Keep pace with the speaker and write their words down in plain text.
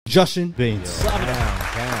Jashan Bains.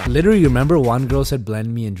 Literally, remember one girl said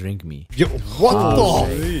blend me and drink me. Yo, what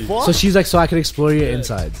the fuck? So she's like, so I could explore your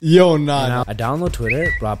insides. Yo, nah. I download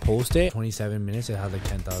Twitter, bro, I post it, 27 minutes, it had like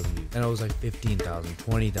 10,000 views. And it was like 15,000,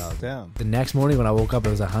 20,000. Damn. The next morning when I woke up, it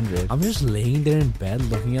was 100. I'm just laying there in bed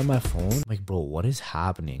looking at my phone. I'm like, bro, what is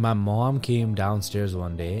happening? My mom came downstairs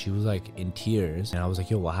one day. She was like in tears. And I was like,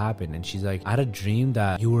 yo, what happened? And she's like, I had a dream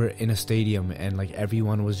that you were in a stadium and like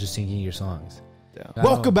everyone was just singing your songs. Yeah.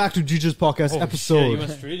 Welcome back to DreamChaserz podcast episode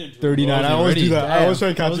 39. I always do that. Damn. I always try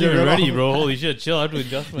to catch you ready, bro. Holy shit, chill. I have to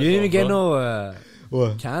adjust myself. You didn't even get no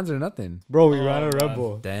what? cans or nothing. Bro, we ran out of Red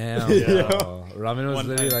Bull. Damn. Yeah. Bro. Ramin was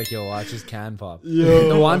literally like, yo, watch his can pop. Yo,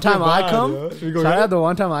 the one time I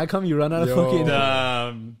come, you run out of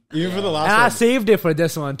fucking. Even for the last and one. I saved it for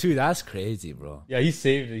this one too. That's crazy, bro. Yeah, he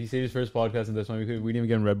saved it. He saved his first podcast in this one. We didn't even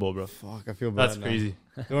get in Red Bull, bro. Fuck, I feel bad. That's crazy.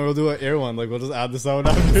 We'll do an air one. Like, we'll just add this out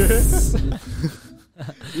after.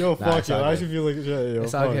 Yo, fuck yo. I actually feel like shit, yo.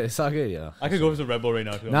 It's all good. It's all good, yo. I could go for some Red Bull right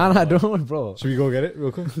now. Nah, don't, bro. Should we go get it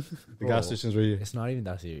real quick? The gas station's right here. It's not even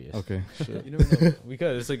that serious. Okay. Shit, you never know. We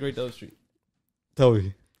could. It's like right down the street. Tell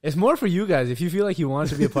me. It's more for you guys if you feel like you want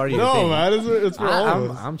to be a part of your No, thing. man. It's for all of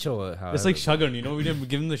us. I'm chill with how It's like Shogun, you know? We didn't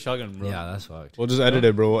give him the Shogun, bro. Yeah, that's fucked. We'll just edit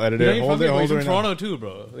it, bro. We'll edit it. Hold it He's from right now. Toronto too,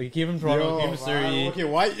 bro. Like, he came from Toronto, came to Surrey. Okay,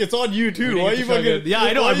 why? It's on you too. We Why didn't you get the fucking? Shogun. Yeah,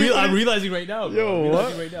 I know. I'm realizing right now, bro. Yo, I'm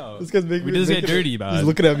realizing what? right now. This guy's making We me just get making dirty, it. man. He's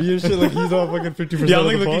looking at me and shit like he's on fucking 50%. Yeah, I'm of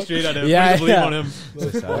like the looking pod. straight at him. Yeah, Believe on him.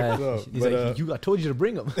 He's like, I told you to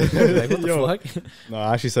bring him. Like, what the Yo. fuck? No,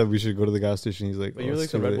 I actually said we should go to the gas station. He's like, But you're like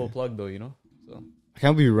the Red Bull plug, though, you know? So. I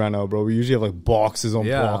can't believe we ran out, bro. We usually have like boxes on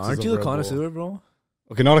Yeah, boxes. aren't you of the Red Bull. connoisseur, bro?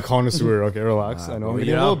 Okay, not a connoisseur. Okay, relax. I know. Bro, We're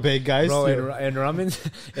you a know, little big, guys. Bro, Yeah. in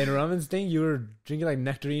Ramin's thing, you were drinking like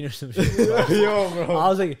nectarine or some shit. Yo, bro. I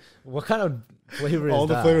was like, what kind of flavor is All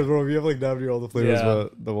the that? flavors, bro. We have like never all the flavors, Yeah.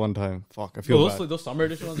 but the one time. Fuck, I feel bad. Those summer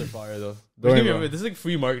edition ones are fire, though. Don't worry, bro. This is like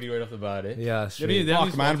free marketing right off the bat, eh? Yeah, They straight. don't even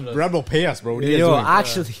Fuck, man. sponsor us. Red Bull, pay us, bro. What are you guys Yo, doing?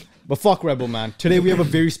 actually, But fuck Red Bull, man. Today we have a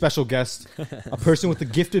very special guest, a person with a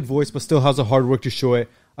gifted voice but still has the hard work to show it,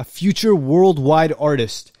 a future worldwide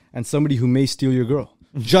artist, and somebody who may steal your girl.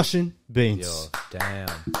 Jashan Bains. yo, damn.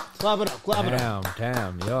 Clap it up, clap it up.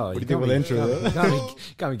 Damn, yo. What do you think about the intro, though?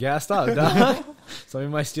 Got me gassed up, dog.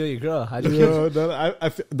 Somebody might steal your girl. How'd you Yo,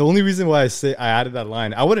 the only reason why I added that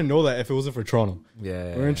line, I wouldn't know that if it wasn't for Toronto.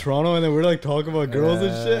 Yeah. We're in Toronto and then we're like talking about girls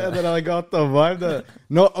and shit, and then I got the vibe that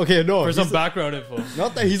For some background info.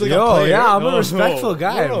 not that he's like a Yo, player. yeah, I'm No, a respectful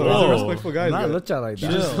guy, No, bro. he's a respectful guy. I'm not He looked at like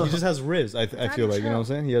that. just has riz. I feel like, you know what I'm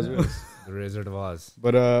saying? He has riz. The Wizard of Oz.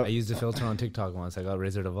 But I used a filter on TikTok once. I got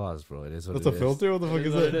Wizard of Oz, bro. It is what that's it a is. filter. What the fuck It is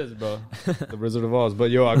is what it that? is, bro. The Wizard of Oz.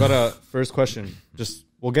 But yo, I got a first question. Just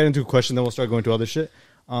we'll get into a question, then we'll start going to other shit.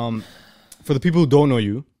 For the people who don't know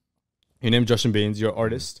you, your name's Jashan Bains. You're an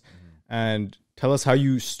artist, and tell us how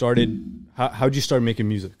you started. How'd you start making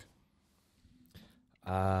music?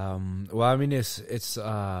 Well, I mean, it's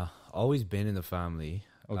always been in the family.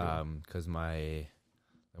 Okay. Because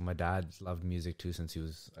my dad loved music too since he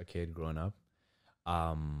was a kid growing up.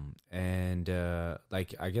 And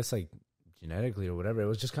like I guess like genetically or whatever, it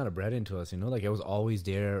was just kind of bred into us, you know. Like it was always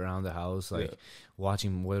there around the house, like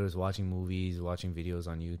watching, whether it was watching movies, watching videos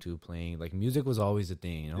on YouTube, playing. Like music was always a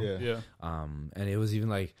thing, you know. Yeah. And it was even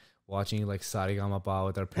like watching like Saregama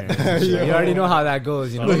with our parents. And shit. You already know how that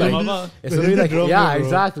goes, you know. Like, it's literally like Drum yeah, roll, bro.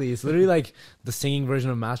 exactly. It's literally like the singing version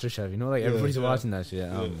of MasterChef, you know. Like everybody's watching that shit.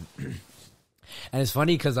 And it's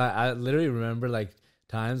funny because I literally remember like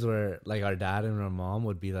times where like our dad and our mom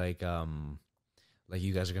would be like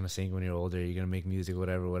you guys are gonna sing when you're older, you're gonna make music,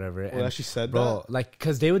 whatever. Well, And actually said bro, like,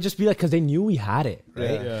 cause they would just be like, cause they knew we had it,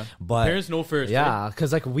 right? Yeah. But Parents know first. yeah,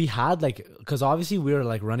 cause like we had like, cause obviously we were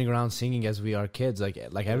like running around singing as we are kids, like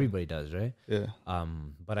everybody does, right? Yeah.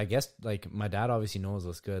 But I guess like my dad obviously knows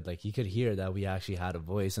us good, like he could hear that we actually had a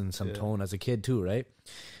voice and some tone as a kid too, right?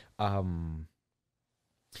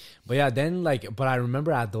 But yeah, then like, but I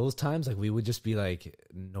remember at those times, like we would just be like,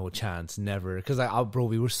 no chance, never, because like, bro,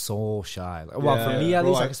 we were so shy. Like, well, for me at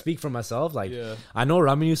least, I can speak for myself. Like, I know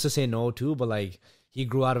Ramin used to say no too, but like he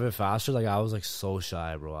grew out of it faster. Like I was like so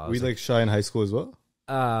shy, bro. I Were was you like shy in high school as well?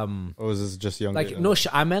 Or was this just younger? like no,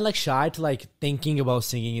 I meant like shy to like thinking about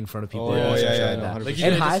singing in front of people. Oh, and yeah, shit yeah, like no, that. 100%. Like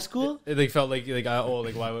In high school. It like felt like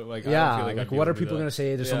why would like Yeah, I don't feel like I what are can do people that. gonna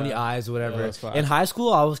say? There's so many eyes, whatever. that's fine. In high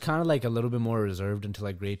school, I was kind of like a little bit more reserved until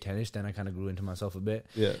like grade 10ish. Then I kind of grew into myself a bit.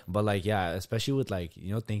 Yeah. But like, yeah, especially with like,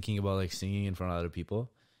 you know, thinking about like singing in front of other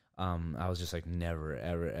people, I was just like never,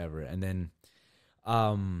 ever. And then,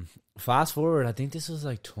 fast forward, I think this was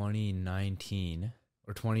like 2019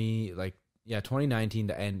 or 2019.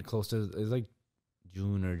 The end, close to it was like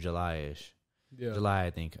June or July-ish. Yeah. July, I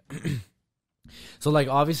think. So like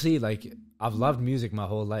obviously like I've loved music my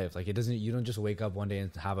whole life. Like you don't just wake up one day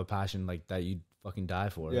and have a passion like that you fucking die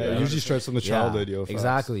for. Yeah, it usually starts from the childhood,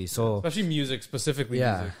 exactly. So especially music, specifically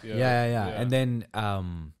music. Yeah. And then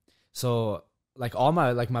so like all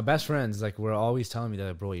my best friends like were always telling me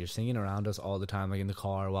that, bro, you're singing around us all the time, like in the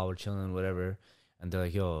car while we're chilling, whatever. And they're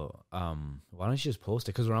like, yo, why don't you just post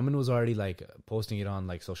it? Because Raman was already like posting it on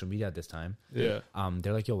like social media at this time. Yeah.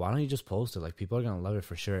 They're like, yo, why don't you just post it? Like people are gonna love it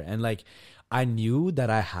for sure. And like I knew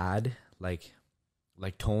that I had like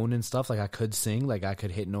tone and stuff. Like I could sing, like I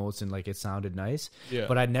could hit notes and like it sounded nice. Yeah.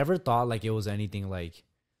 But I never thought like it was anything like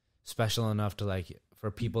special enough to like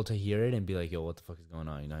for people to hear it and be like, yo, what the fuck is going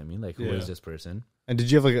on? You know what I mean? Like who is this person? And did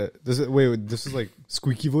you have like this is like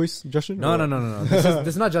squeaky voice, Justin? No. This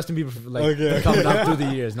is not Justin Bieber like coming up through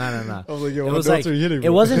the years. No. I was like, yo, what notes are you hitting?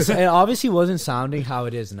 It obviously wasn't sounding how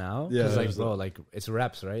it is now. Yeah. Because like, bro, like it's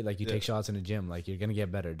reps, right? Like you take shots in the gym, like you're gonna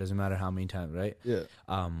get better. It doesn't matter how many times, right? Yeah.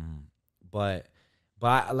 But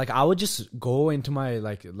like I would just go into my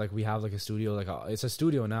like we have like a studio, like it's a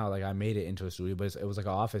studio now. Like I made it into a studio, but it was like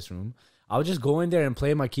an office room. I would just go in there and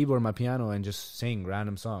play my keyboard, my piano, and just sing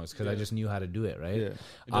random songs because I just knew how to do it, right?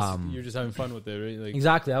 Yeah. You're just having fun with it, right? Like,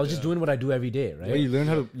 exactly. I was just doing what I do every day, right? Yeah, you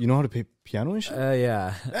learn you know how to play piano and shit?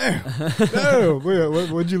 Yeah. Damn. Wait,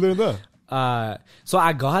 when'd you learn that? So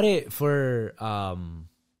I got it for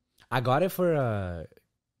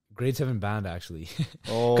grade 7 band actually.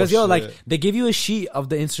 Because like they give you a sheet of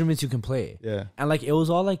the instruments you can play. Yeah. And like it was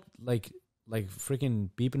all like freaking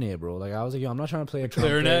beeping it, bro. Like I was like, yo, I'm not trying to play a trumpet.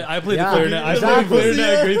 Clarinet. I played the clarinet. Exactly. I played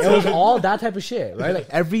clarinet. Grade 7. It was all that type of shit, right? Like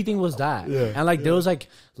everything was that. Yeah. And like there was like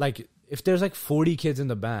if there's like 40 kids in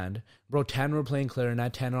the band, bro, 10 were playing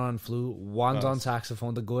clarinet, 10 are on flute, one's on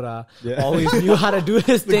saxophone, the Gora always knew how to do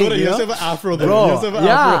his thing. You have an afro there.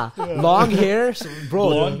 Bro, long hair,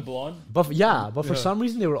 bro. Blonde. But for some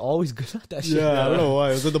reason they were always good at that shit. Yeah, I don't know why.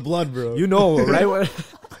 It was in the blood, bro. You know, right?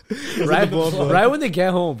 Right when they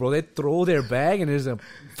get home, bro, they throw their bag and there's a.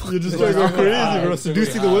 You just start going crazy, bro.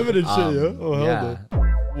 Seducing the women and shit, yo. Oh, hell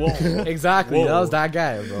Whoa. Exactly. Whoa. That was that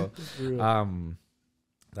guy, bro.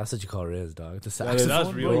 That's what you call Riz, dog. The saxophone.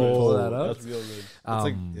 That's real. Pull that up. That's real Riz. It's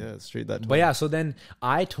like, straight that. But yeah, so then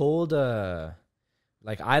I told, I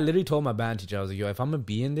literally told my band teacher, I was like, yo, if I'm gonna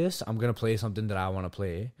be in this, I'm gonna play something that I want to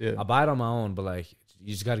play. Yeah. I'll buy it on my own, but like,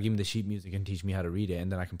 you just gotta give me the sheet music and teach me how to read it, and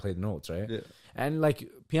then I can play the notes, right? Yeah. And like,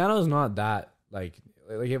 piano is not that like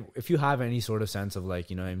if you have any sort of sense of like,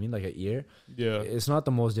 you know what I mean, like an ear. Yeah. It's not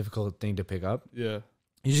the most difficult thing to pick up. Yeah.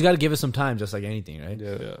 You just got to give it some time, just like anything, right?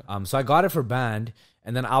 Yeah. So I got it for band,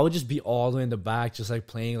 and then I would just be all the way in the back, just like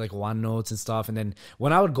playing like one notes and stuff. And then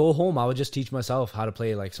when I would go home, I would just teach myself how to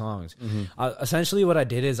play like songs. Mm-hmm. Essentially, what I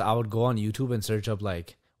did is I would go on YouTube and search up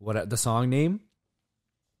like the song name,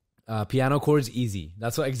 piano chords easy.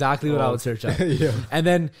 That's exactly what I would search up. Yeah. And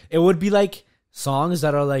then it would be like songs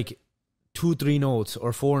that are like 2-3 notes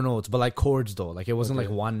or 4 notes, but like chords though. Like it wasn't like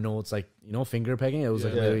one notes, like, you know, finger pegging. It was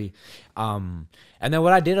like very and then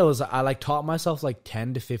what I did was I like taught myself like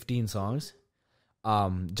 10 to 15 songs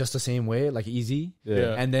just the same way, like easy.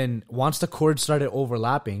 And then once the chords started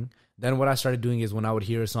overlapping, then what I started doing is when I would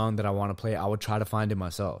hear a song that I want to play, I would try to find it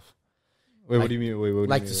myself. Wait, like, what do you mean? What do you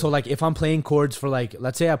mean? So like if I'm playing chords for like,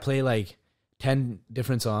 let's say I play like 10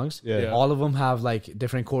 different songs, all of them have like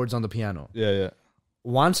different chords on the piano.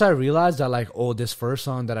 Once I realized that like, oh, this first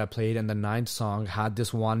song that I played and the 9th song had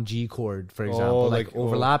this one G chord, for example, like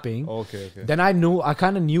overlapping. Okay. Then I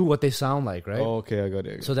kind of knew what they sound like, right? Okay, I got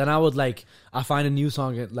it. So then I would like, I find a new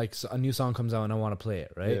song, like a new song comes out and I want to play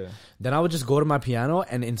it, right? Yeah. Then I would just go to my piano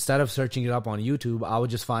and instead of searching it up on YouTube, I would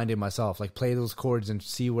just find it myself, like play those chords and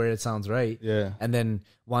see where it sounds right. Yeah. And then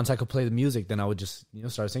once I could play the music, then I would just, you know,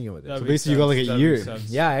 start singing with it. So basically you got like a year.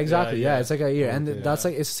 Yeah, exactly. Yeah, it's like a year. And that's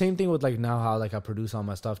like, it's the same thing with like now how like I produce all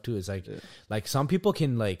my stuff too. It's like, like some people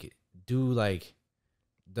can like do like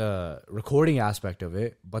the recording aspect of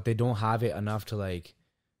it, but they don't have it enough to like,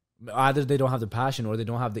 either they don't have the passion or they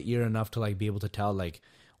don't have the ear enough to like be able to tell like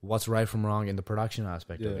what's right from wrong in the production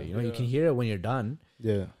aspect of it. You know, you can hear it when you're done.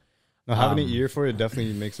 Yeah. Now, having an ear for it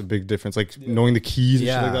definitely makes a big difference. Like knowing the keys and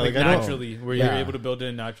shit like that. Like naturally, where you're able to build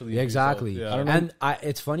it naturally. Yeah, exactly. Yeah. I don't know. And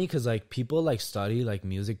it's funny because like people like study like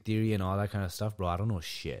music theory and all that kind of stuff, bro. I don't know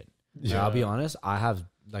shit. Like, I'll be honest. I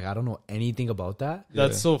don't know anything about that.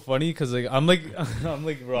 That's so funny because like I'm like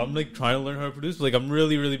trying to learn how to produce, but like I'm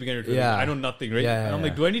really beginner to it. I know nothing, right? And I'm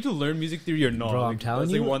like, do I need to learn music theory or not? Bro, like, I'm telling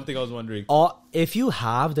you, that's like one thing I was wondering. If you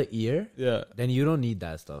have the ear, then you don't need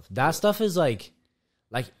that stuff. That stuff is like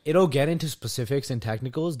it'll get into specifics and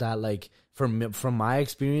technicals that like from my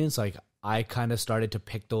experience, like I kind of started to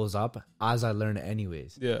pick those up as I learned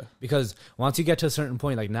anyways. Yeah. Because once you get to a certain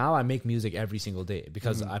point, like now I make music every single day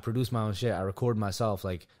because I produce my own shit. I record myself.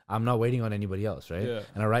 Like I'm not waiting on anybody else, right? Yeah.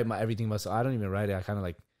 And I write everything myself. I don't even write it. I kind of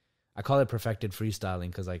like, I call it perfected freestyling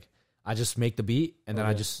because like I just make the beat and then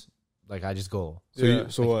I just go. So you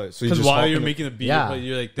just while you're making the beat,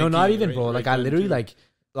 you're like no, not even, bro. Like I literally like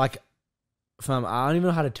fam, I don't even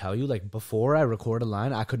know how to tell you. Like before I record a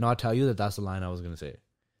line, I could not tell you that that's the line I was gonna say.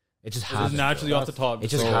 It just happens. Naturally off the top. It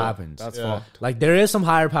just happens. That's fucked. Like there is some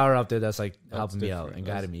higher power out there that's like helping me out and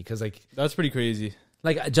guiding me because like that's pretty crazy.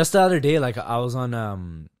 Like just the other day, like I was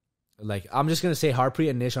on like I'm just gonna say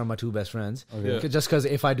Harpreet and Nish are my two best friends. Okay. Just because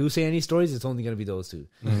if I do say any stories, it's only gonna be those two,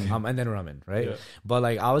 and then Raman, right? Yeah. But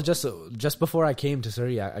like I was just before I came to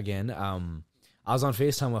Surrey again, I was on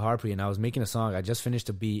FaceTime with Harpreet and I was making a song. I just finished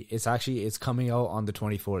a beat. It's coming out on the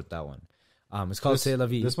 24th. That one. It's called C'est la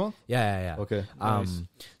vie. This month? Yeah. Okay. Nice.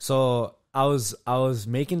 So I was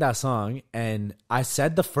making that song and I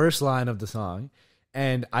said the first line of the song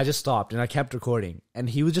and I just stopped and I kept recording and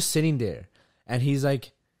he was just sitting there and he's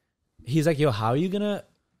like, yo, how are you gonna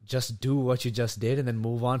just do what you just did and then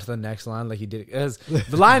move on to the next line like you did? Because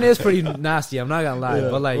the line is pretty nasty. I'm not gonna lie,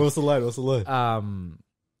 but like, what's the line?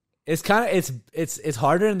 It's kind of it's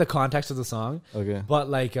harder in the context of the song. Okay. But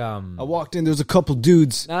like I walked in, there's a couple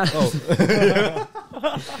dudes. That's a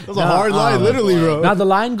hard line, literally, bro. Now the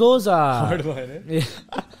line goes hard line, eh?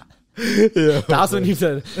 Yeah. That's when you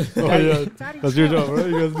said that's your job, right?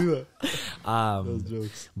 You guys do that. Those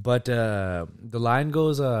jokes. But the line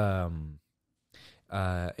goes it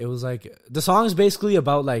was like the song is basically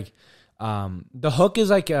about like the hook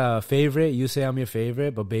is like a favorite. You say I'm your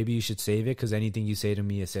favorite, but baby, you should save it because anything you say to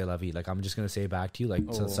me is c'est la vie. Like I'm just gonna say it back to you, like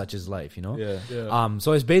such is life, you know. Yeah.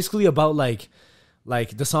 So it's basically about like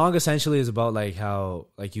the song essentially is about like how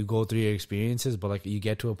like you go through your experiences, but like you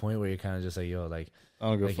get to a point where you're kind of just like yo, like I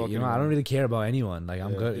don't give a fuck, you know, I don't really care about anyone. Like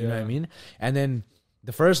I'm good, you know what I mean? And then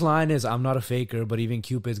the first line is I'm not a faker, but even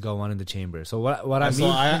Cupid's got one in the chamber. So what I mean,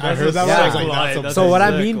 I heard that. So what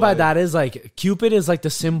I mean by that is like Cupid is like the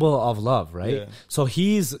symbol of love, right? Yeah. So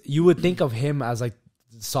you would think of him as like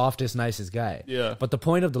the softest, nicest guy. Yeah. But the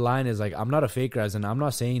point of the line is like I'm not a faker, as in I'm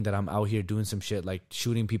not saying that I'm out here doing some shit like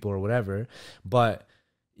shooting people or whatever, but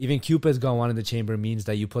even Cupid's got one in the chamber means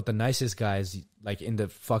that you put the nicest guys like in the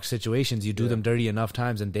fuck situations, you do them dirty enough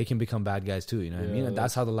times and they can become bad guys too, you know what I mean? And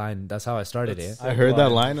that's how I started it. I heard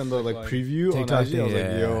that line on the like preview TikTok on IG. I was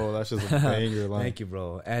like, yo, that's just a banger line. Thank you,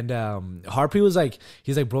 bro. And Harpreet was like,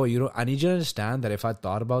 he's like, bro, I need you to understand that if I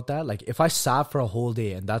thought about that, like if I sat for a whole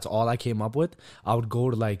day and that's all I came up with, I would go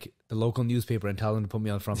to like the local newspaper and tell them to put me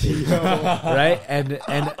on the front page. Right? And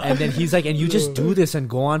then he's like, and you just do this and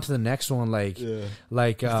go on to the next one, like it's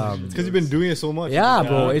because you've been doing it so much. Yeah,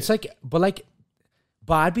 bro. It's like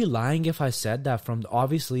but I'd be lying if I said that from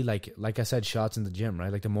obviously like I said, shots in the gym,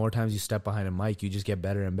 right? Like the more times you step behind a mic, you just get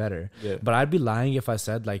better and better. Yeah. But I'd be lying if I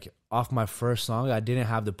said like off my first song, I didn't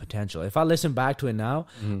have the potential. If I listen back to it now,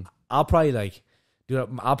 I'll probably like, dude,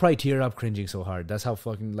 I'll probably tear up cringing so hard. That's how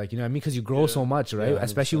fucking like, you know what I mean? Because you grow so much, right?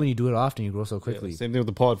 Especially when you do it often, you grow so quickly. Same thing with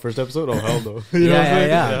the pod. First episode, oh hell no.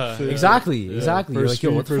 Yeah. Exactly. You're like,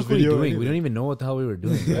 yo, what the fuck were you doing? Anyway. We don't even know what the hell we were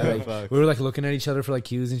doing. Right? Like, we were like looking at each other for like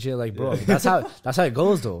cues and shit. Like, bro, that's how it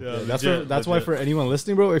goes though. Yeah, that's why for anyone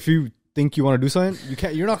listening, bro, if you think you want to do something,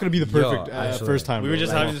 you're not going to be the perfect first time. We were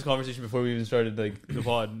just having this conversation before we even started like the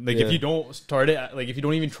pod. Like if you don't start it, like if you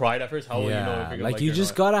don't even try it at first, how will you know if you're gonna like you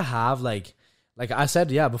just gotta have like I said,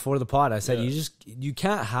 before the pod, I said, you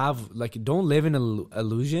can't have, like, don't live in an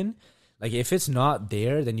illusion. Like, if it's not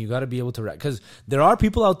there, then you got to be able to, because there are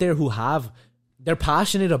people out there who they're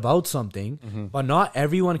passionate about something, but not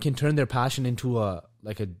everyone can turn their passion into you know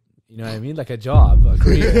what I mean? Like a job, a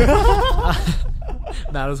career.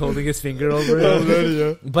 Matt was holding his finger over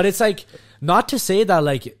it. But it's like, not to say that,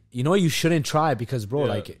 like, you know, you shouldn't try because, bro,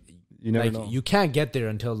 like, you never know. You can't get there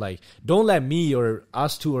until, like, don't let me or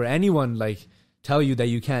us two or anyone, like, tell you that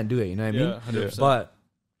you can't do it, you know what I mean? 100%. But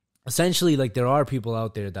essentially, like, there are people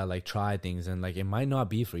out there that like try things and like it might not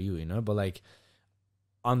be for you, you know? But like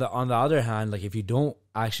on the other hand, like if you don't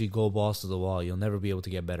actually go balls to the wall, you'll never be able to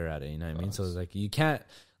get better at it, you know what I mean? So it's like you can't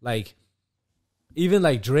like even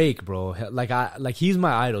like Drake, bro, like he's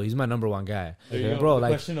my idol, he's my number one guy, bro.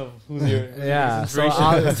 Like question of who's your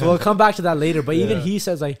so we'll come back to that later. But even he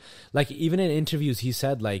says like even in interviews, he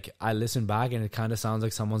said like I listen back and it kind of sounds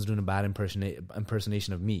like someone's doing a bad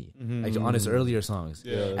impersonation of me, like on his earlier songs.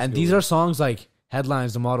 And these are songs like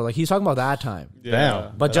Headlines, The Model, like he's talking about that time.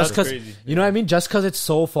 But just because you know what I mean, just because it's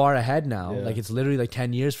so far ahead now, like it's literally like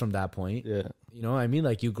 10 years from that point. You know what I mean?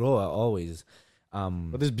 Like you grow always.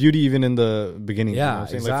 But there's beauty even in the beginning. Yeah, you know what I'm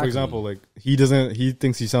saying? exactly. Like, for example, like he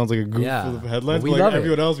thinks he sounds like a goof full of headlines, but but like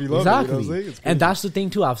everyone else, we love it. You know what I'm saying? It's and that's the thing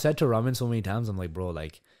too. I've said to Raman so many times, I'm like, bro,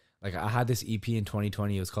 like I had this EP in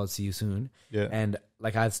 2020. It was called See You Soon. Yeah. And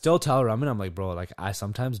like I'd still tell Raman, I'm like, bro, like I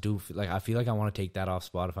sometimes do like I feel like I want to take that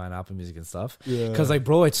off Spotify and Apple Music and stuff. Yeah. Because like,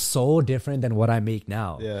 bro, it's so different than what I make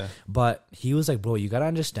now. Yeah. But he was like, bro, you gotta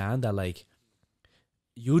understand that like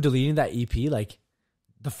you deleting that EP, like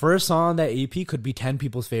the first song on that EP could be 10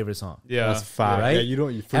 people's favorite song. Yeah, that's fact. Right? Yeah, you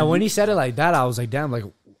don't. And when he said it like that, I was like, damn, like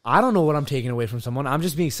I don't know what I'm taking away from someone. I'm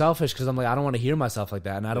just being selfish because I'm like, I don't want to hear myself like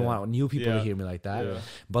that, and I don't want new people to hear me like that. Yeah.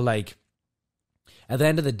 But like, at the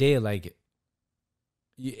end of the day, like,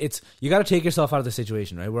 you got to take yourself out of the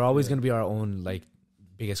situation, right? We're always going to be our own like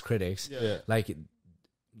biggest critics. Yeah. Like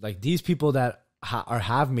these people that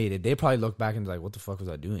have made it, they probably look back and be like, what the fuck was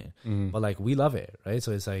I doing? Mm-hmm. But like, we love it, right?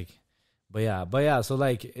 So it's like. But yeah, so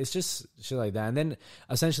like it's just shit like that. And then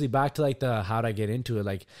essentially back to like the how'd I get into it,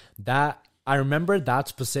 like that I remember that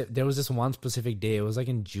specific there was this one specific day, it was like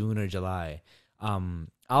in June or July. I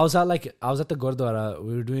was at the Gurdwara,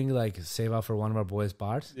 we were doing like seva for one of our boys'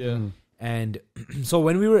 parts. Yeah. And so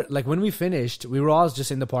when we finished, we were all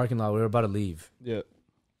just in the parking lot, we were about to leave. Yeah.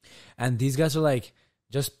 And these guys are like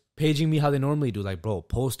just paging me how they normally do, like, bro,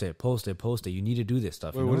 post it. You need to do this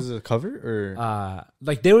stuff. Wait, what is it, a cover or?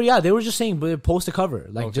 Like they were just saying, but post a cover.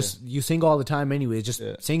 Like just you sing all the time anyway. Just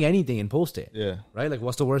sing anything and post it. Yeah. Right. Like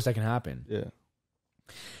what's the worst that can happen? Yeah.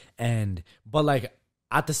 But like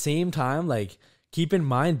at the same time, like keep in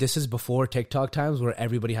mind this is before TikTok times where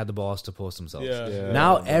everybody had the balls to post themselves.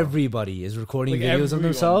 Now everybody is recording like videos of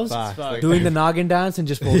themselves, doing the noggin dance and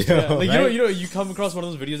just posting. Like right? you come across one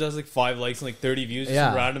of those videos that has like 5 likes and like 30 views. Just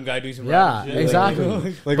some random guy doing some random shit.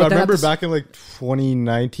 Exactly. Like I remember back in like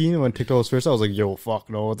 2019 when TikTok was first, I was like, yo, fuck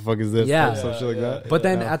no, what the fuck is this? Some shit like that. But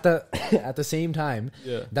then at the same time,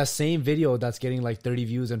 that same video that's getting like 30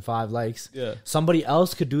 views and 5 likes, somebody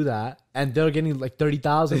else could do that. And they're getting like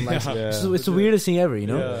 30,000 likes. So it's the weirdest thing ever, you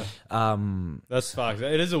know. That's fact.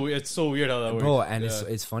 It's so weird how that works, bro. And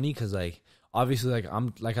it's funny because like obviously like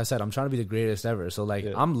I'm trying to be the greatest ever. So like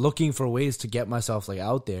I'm looking for ways to get myself like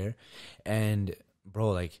out there, and bro,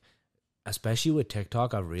 like especially with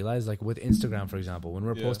TikTok, I've realized like with Instagram, for example, when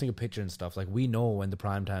we're posting a picture and stuff, like we know when the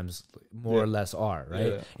prime times more or less are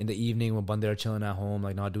right in the evening when they're chilling at home,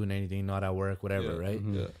 like not doing anything, not at work, whatever, right?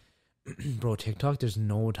 Mm-hmm. Bro, TikTok, there's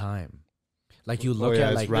no time. Like you look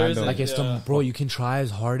at like random. Like it's bro, you can try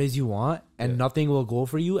as hard as you want and nothing will go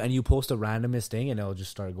for you, and you post a randomest thing and it'll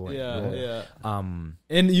just start going. And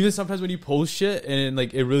even sometimes when you post shit and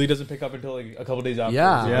like it really doesn't pick up until like a couple days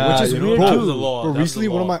after. Which is weird too. Bro, recently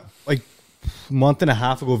one of my like month and a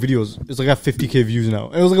half ago videos, it's like got 50,000 views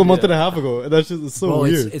now. It was like a month and a half ago. And that's just so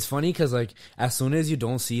weird. It's funny because like as soon as you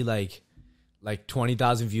don't see like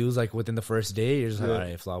 20,000 views like within the first day, you're just like, all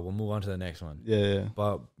right, flop, we'll move on to the next one.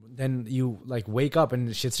 But then you like wake up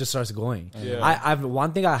and shit just starts going. I've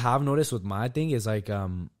one thing I have noticed with my thing is like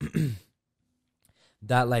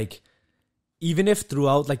that like even if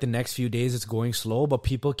throughout like the next few days it's going slow, but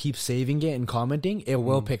people keep saving it and commenting, it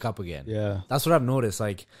will pick up again. That's what I've noticed.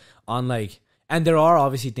 Like on like, and there are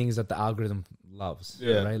obviously things that the algorithm loves,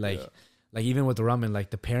 right? Like even with the ramen, like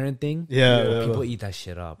the parent thing, people eat that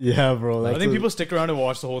shit up. Yeah, bro. Like, I think people stick around and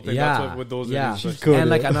watch the whole thing. That's what with those videos. And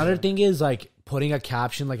like another thing is like putting a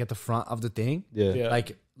caption like at the front of the thing,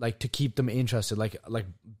 like to keep them interested. Like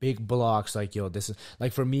big blocks, like yo, this is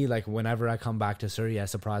like for me. Like whenever I come back to Surrey, I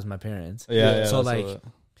surprise my parents. So like,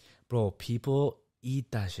 bro, people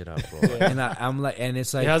eat that shit up, bro. And I'm like, and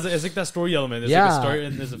it's like it's like that story element. There's like a start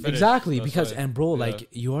and there's a finish. Exactly. That's because and bro, like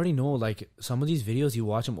you already know, like some of these videos you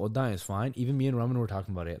watch them Odda is fine. Even me and Raman were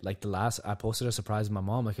talking about it. Like I posted a surprise to my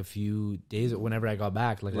mom like a few days whenever I got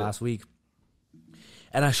back, like last week.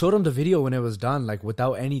 And I showed him the video when it was done, like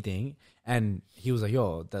without anything. And he was like,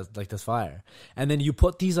 yo, that's fire. And then you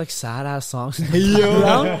put these like sad ass songs in the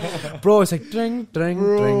background. Bro, it's like dring, dring,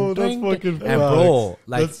 dring, dring. And bro,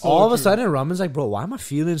 like so all of a sudden Raman's like, bro, why am I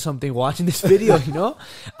feeling something watching this video, you know?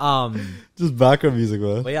 Just background music,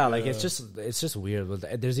 man. But yeah, like it's just weird.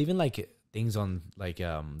 But there's even like things on like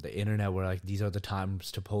the internet where like these are the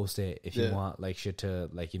times to post it if you want like shit to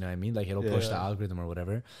like, you know what I mean, like it'll push the algorithm or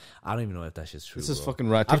whatever. I don't even know if that shit's true. This is fucking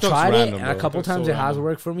right. I've tried it and a couple times it has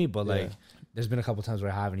worked for me, but like there's been a couple times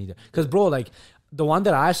where I haven't either. Because bro, like the one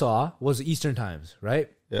that I saw was Eastern times, right?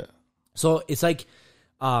 So it's like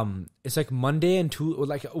Monday and 2,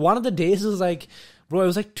 like one of the days was like, bro, it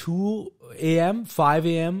was like 2 a.m., 5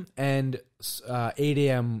 a.m. and 8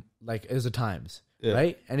 a.m. like it was the times.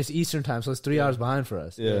 right? And it's Eastern time, so it's 3 hours behind for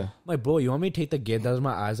us. Yeah. I'm like, bro, you want me to take the gate out of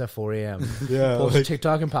my eyes at 4 a.m.? Yeah. Post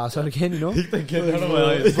TikTok and pass out again, you know? Take the gate out of my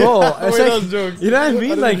eyes. Bro, it's like, jokes. you know what I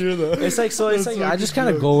mean? Like, it's like, so it's like, I just kind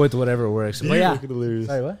of go with whatever works. But yeah.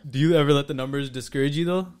 Sorry, what? Do you ever let the numbers discourage you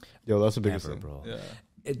though? Yo, that's the biggest Never, thing. bro.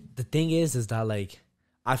 Yeah. The thing is that like,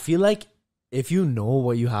 I feel like if you know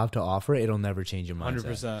what you have to offer, it'll never change your mindset.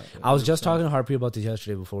 100%. I was just talking to Harpreet about this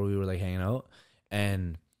yesterday before we were like hanging out,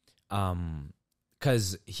 and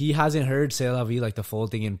because he hasn't heard C'est La Vie, like the full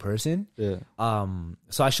thing in person. Yeah.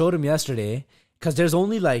 So I showed him yesterday because there's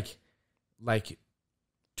only like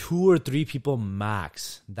 2 or 3 people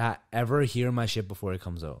max that ever hear my shit before it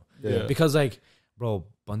comes out. Yeah. Because like, bro,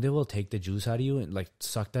 Bande will take the juice out of you and like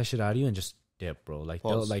suck that shit out of you and just dip, bro. Like,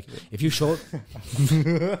 they'll, like if you show,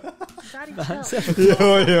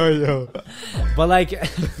 yo. but like,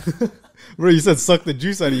 bro, you said suck the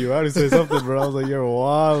juice out of you. I had to say something, bro. I was like, you're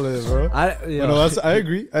wild, bro. I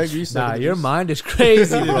agree. Nah, your mind is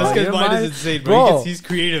crazy, bro. This guy's mind is insane, bro. He's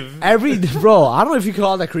creative. Bro, I don't know if you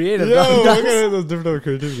call that creative. Yo, that's different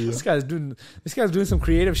creativity. This guy's doing some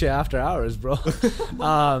creative shit after hours, bro.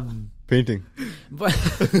 Painting. But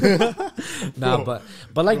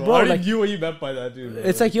but like, bro, I like, knew what you meant by that, dude. Bro.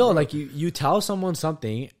 it's like, yo, like you tell someone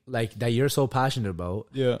something like that you're so passionate about,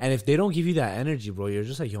 and if they don't give you that energy, bro, you're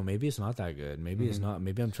just like, yo, maybe it's not that good, maybe it's not,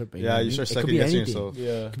 maybe I'm tripping. Yeah, you start second guessing yourself.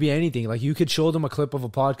 Yeah, it could be anything. Like you could show them a clip of a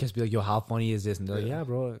podcast, be like, yo, how funny is this? And they're like, yeah,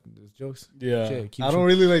 bro, it's jokes. Yeah, shit, I don't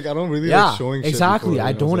really like showing. Exactly, shit before,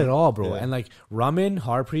 I don't at all, bro. Yeah. And like Ramin,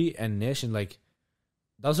 Harpreet, and Nish, and like,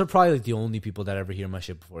 those are probably like the only people that ever hear my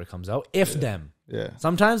shit before it comes out. If them. Yeah.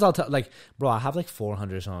 Sometimes I'll tell, like, bro, I have like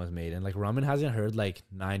 400 songs made, and like Ramin hasn't heard like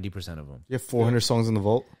 90% of them. You have 400 songs in the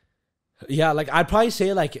vault? Yeah, like I'd probably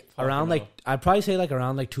say like around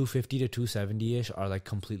 250 to 270 ish are like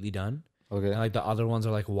completely done. Okay. And like the other ones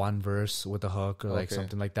are like one verse with a hook or like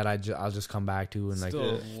something like that. I'll just come back to and like.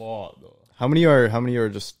 Still a lot though. How many are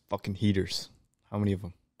just fucking heaters? How many of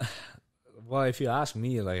them? Well, if you ask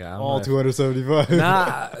me, like I'm all 275.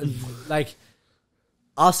 Nah, like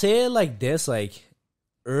I'll say it like this: like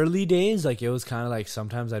early days, like it was kind of like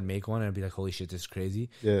sometimes I'd make one and I'd be like, "Holy shit, this is crazy."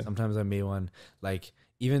 Yeah. Sometimes I made one like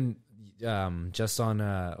even just on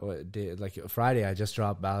like Friday, I just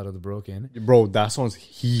dropped "Ballad of the Broken." Bro, that song's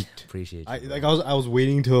heat. Appreciate you. I was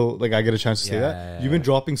waiting till like I get a chance to say that. You've been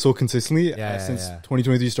dropping so consistently since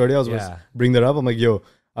 2023 started. I was bring that up. I'm like, yo.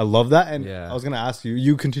 I love that, and I was gonna ask you.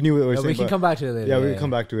 You continue with what you're saying. We can come back to it later. Yeah, we can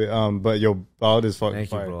come back to it. But yo, Ballad is fucking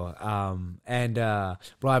fire. Thank you, bro. And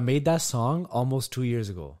bro, I made that song almost 2 years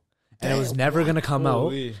ago, and it was never gonna come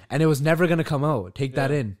out. And it was never gonna come out. Take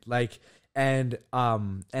that in, like, and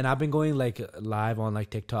I've been going like live on like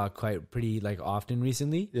TikTok pretty like often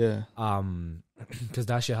recently. Yeah. Because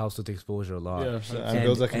that shit helps with exposure a lot. Yeah, and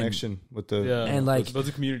builds a connection with the and like builds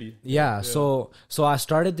a community. Yeah, so I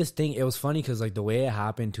started this thing. It was funny because like the way it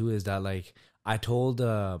happened too is that like I told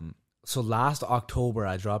so last October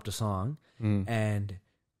I dropped a song and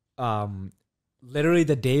literally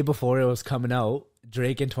the day before it was coming out,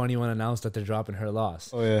 Drake and 21 announced that they're dropping Her Loss.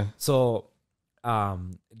 Oh yeah. So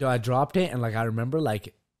I dropped it and like I remember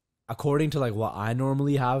like according to like what I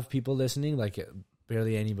normally have people listening, like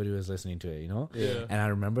barely anybody was listening to it, you know? Yeah. And I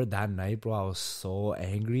remember that night, bro, I was so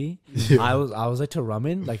angry. Yeah. I was like to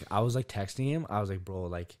Ramin, like I was like texting him. I was like, bro,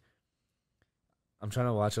 like I'm trying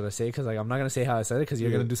to watch what I say because like I'm not gonna say how I said it because you're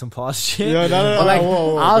gonna do some pause shit. Yeah, no. But like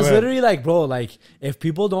I was literally like, bro, like if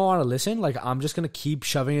people don't want to listen, like I'm just gonna keep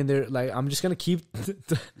shoving in there. Like I'm just gonna keep.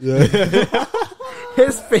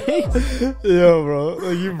 His face. Yo, bro.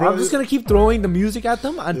 Like I'm just gonna keep throwing the music at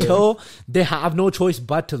them until they have no choice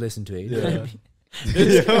but to listen to it. You know what I mean?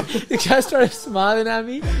 The guy started smiling at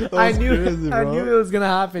me. I knew it was gonna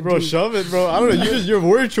happen. Bro, shove it, bro. I don't know. Your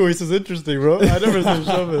word choice is interesting, bro. I never said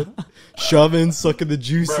shove it. Shoving, sucking the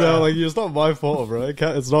juice out. Like it's not my fault, bro.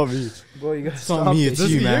 It's not me. Bro, you gotta it's not me. It's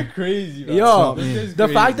you, man. You're crazy, bro. Yo, the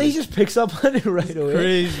fact that he just picks up on it right away.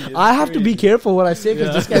 Crazy. I have to be careful what I say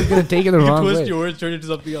because this guy's gonna take it the wrong way. Twist your words, turn it into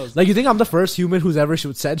something else. Like you think I'm the first human who's ever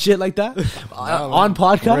said shit like that on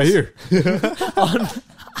podcast? Right here.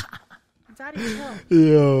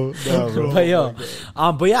 Yo, nah, bro.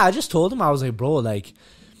 But yeah, I just told him I was like, bro, like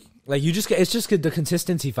you just it's just the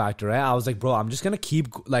consistency factor, right? I was like, bro, I'm just gonna keep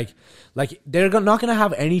like they're not gonna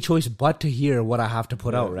have any choice but to hear what I have to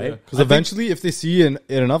put out, right? Because eventually, if they see it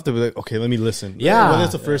enough, they'll be like, okay, let me listen. Yeah, whether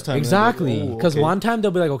it's the first time, exactly. Because one time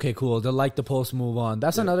they'll be like, okay, cool, they'll like the post, move on.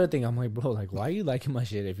 That's another thing. I'm like, bro, like, why are you liking my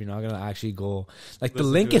shit if you're not gonna actually go? Like, the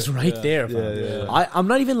link is right there. I'm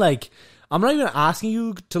not even asking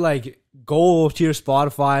you to like go to your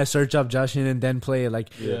Spotify, search up Jashan, and then play it. Like,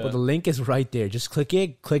 but the link is right there. Just click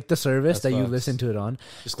it. Click the service that you listen to it on.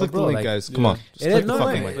 Just click the link, like, guys. Come on. Just it click is, the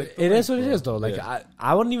fucking link. It is what it is, though. Like,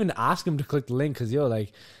 I wouldn't even ask him to click the link because,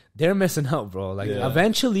 like, they're missing out, bro. Like,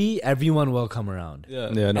 eventually, everyone will come around. No,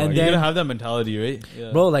 and you're then, gonna have that mentality, right?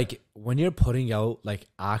 Yeah. Bro, like, when you're putting out, like,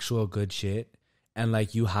 actual good shit, and,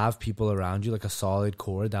 like, you have people around you, like, a solid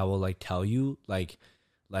core that will, like, tell you, like,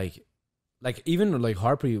 even, like,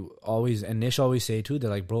 Harpreet always, and Nish always say, too, they're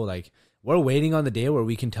like, bro, like, we're waiting on the day where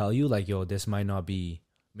we can tell you, like, yo, this might not be,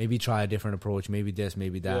 maybe try a different approach, maybe this,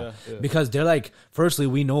 maybe that. Because they're like, firstly,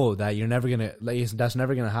 we know that you're never gonna, like, that's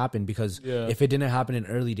never gonna happen because if it didn't happen in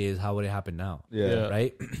early days, how would it happen now?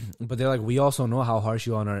 Right? But they're like, we also know how harsh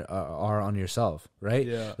you are on yourself, right?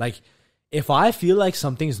 Like, if I feel like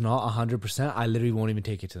something's not 100%, I literally won't even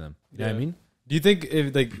take it to them. You know what I mean? Do you think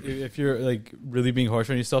if you're like really being harsh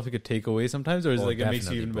on yourself, it could take away sometimes, or is it like it makes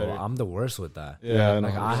you even better? I'm the worst with that.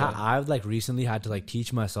 Like I've like recently had to like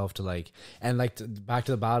teach myself to like, and like back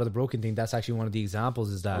to the Ballad of the Broken thing. That's actually one of the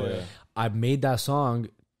examples. Is that I made that song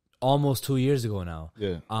almost 2 years ago now.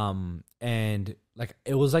 And like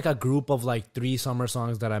it was like a group of like 3 summer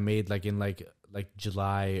songs that I made like in like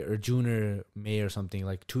July or June or May or something,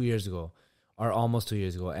 like 2 years ago, or almost 2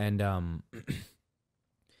 years ago, and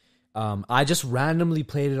I just randomly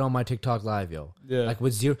played it on my TikTok live, yo. Like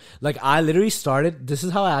with zero, like I literally started. This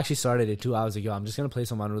is how I actually started it too. I was like, yo, I'm just gonna play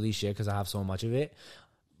some unreleased shit because I have so much of it.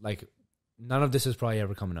 Like none of this is probably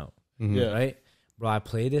ever coming out, right, bro? I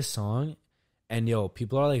play this song, and yo,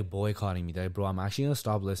 people are like boycotting me. They're like, bro, I'm actually gonna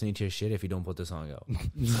stop listening to your shit if you don't put this song out.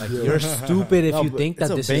 Like you're stupid if you think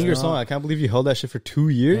that this is a banger song. I can't believe you held that shit for 2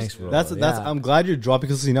 years. Thanks, bro. That's. I'm glad you're dropping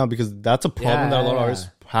consistency now because that's a problem that a lot of artists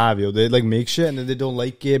have, yo. They like make shit and then they don't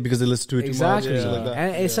like it because they listen to it too much. Like that.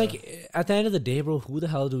 And it's like at the end of the day, bro, who the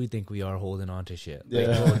hell do we think we are holding on to shit? Like,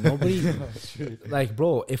 bro, nobody. Like,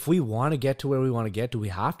 bro, if we want to get to where we want to get to, we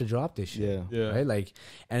have to drop this shit. Right? Like,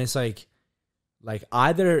 and it's like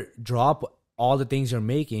either drop all the things you're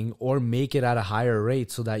making or make it at a higher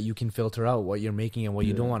rate so that you can filter out what you're making and what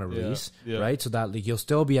you don't want to release, right? So that like you'll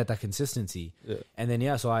still be at that consistency. And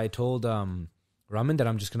then so I told Raman that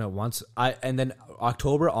I'm just gonna and then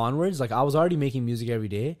October onwards, like I was already making music every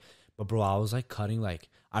day, but bro, I was like cutting, like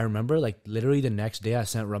I remember like literally the next day I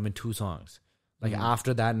sent Raman 2 songs. Like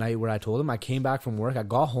after that night where I told him, I came back from work, I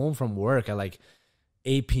got home from work at like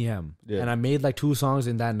 8 p.m. And I made like 2 songs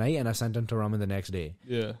in that night, and I sent them to Raman the next day.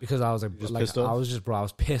 Because I was like I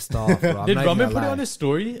was pissed off, bro. Did Raman put it on his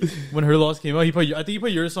story when Her Loss came out? I think he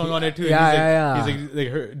put your song on it too. He's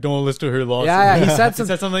like don't listen to Her Loss. He said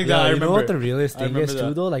something like that. I remember. You know what the realest thing is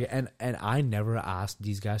too, though? Like, and I never asked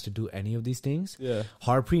these guys to do any of these things.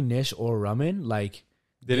 Harpreet, Nish, or Raman, like.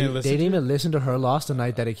 They didn't even listen to Her Loss the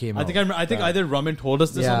night that it came out. I think either Raman told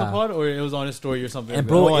us this on the pod or it was on his story or something. And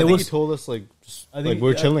bro, I think he told us like we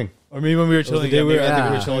were chilling. Or maybe when we were chilling. I think we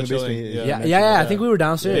were chilling. I think we were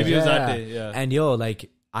downstairs. Maybe it was that day. Yeah. And yo,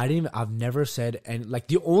 like I've never said, and like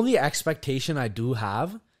the only expectation I do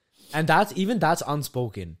have, and that's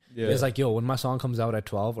unspoken. It's like, yo, when my song comes out at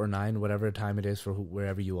 12 or 9, whatever time it is for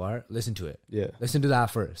wherever you are, listen to it. Listen to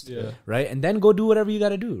that first. Right? And then go do whatever you got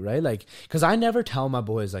to do, right? Like, because I never tell my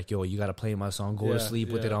boys, like, yo, you got to play my song, go to sleep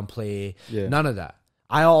with it on play. None of that.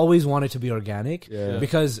 I always want it to be organic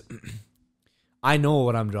because I know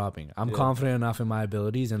what I'm dropping. I'm confident enough in my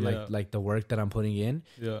abilities and like the work that I'm putting in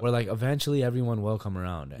where like eventually everyone will come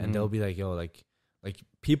around and they'll be like, yo, like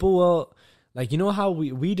people will... Like, you know how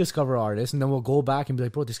we discover artists and then we'll go back and be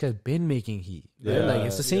like, bro, this guy's been making heat. Right? Like,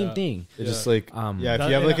 it's the same thing. It's just like,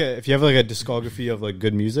 if you have like a discography of like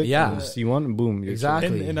good music, and you see one, boom.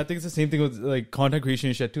 Exactly. And I think it's the same thing with like content creation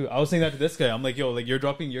and shit too. I was saying that to this guy. I'm like, yo, like you're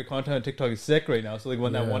dropping your content on TikTok is sick right now. So like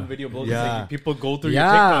when that one video blows, it's like people go through your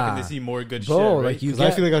TikTok and they see more good shit. Right? Like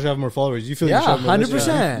I feel like I should have more followers. You feel like you should have more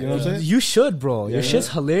 100%. You know what I'm saying? You should, bro. Your shit's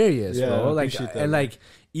hilarious, bro. Like, and like,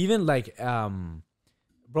 even like,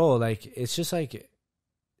 bro, like, it's just like,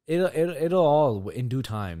 It'll all in due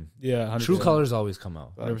time. 100%. True colors always come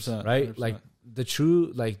out. 100%. Right? 100%. Like the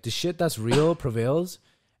true, like the shit that's real prevails,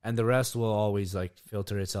 and the rest will always like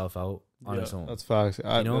filter itself out on its own. That's facts.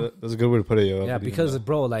 You know? That's a good way to put it, yo. Yeah, because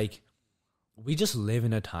bro, like we just live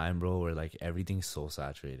in a time, bro, where like everything's so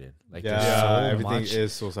saturated. Like everything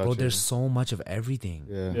is so saturated. Bro, there's so much of everything.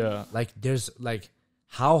 Yeah. Like there's like.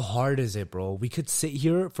 How hard is it, bro? We could sit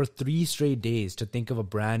here for 3 straight days to think of a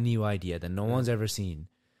brand new idea that no one's ever seen.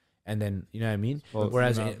 And then, you know what I mean? Well,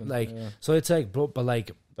 whereas, so it's like, bro, but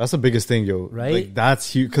like... That's the biggest thing, yo. Right? Like,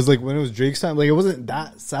 that's huge. Because, like, when it was Drake's time, like, it wasn't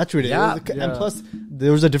that saturated. And plus,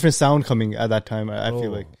 there was a different sound coming at that time, I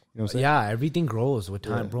feel like. know what I'm saying? Yeah, everything grows with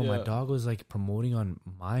time, bro. My dog was like promoting on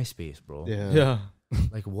MySpace, bro. Yeah.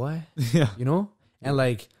 Like what? Yeah. You know? And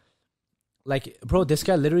like, bro, this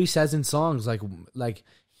guy literally says in songs like,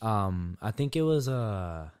 I think it was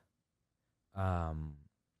Look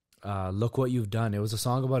What You've Done. It was a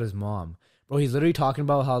song about his mom, bro. He's literally talking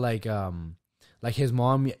about how like his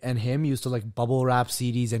mom and him used to like bubble wrap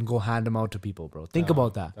CDs and go hand them out to people, bro. Think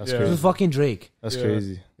about that. That's This is fucking Drake. That's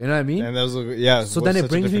crazy. You know what I mean? And that was, So then it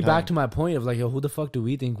brings me back to my point of like, yo, who the fuck do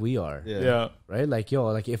we think we are? Yeah. Right? Like, yo,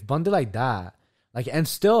 like if Bande like that, like, and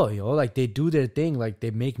still, yo, like they do their thing. Like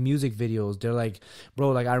they make music videos. They're like, bro,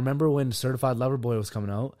 like I remember when Certified Lover Boy was coming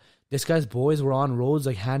out. This guy's boys were on roads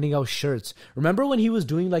like handing out shirts. Remember when he was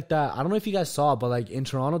doing like that? I don't know if you guys saw, but like in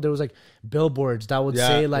Toronto, there was like billboards that would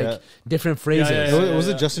say like different phrases. Was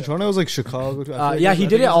it just in Toronto? It was like Chicago. Yeah, he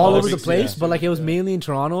did it all over the place, but like it was mainly in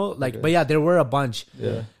Toronto. Like, but yeah, there were a bunch.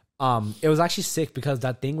 Yeah. It was actually sick because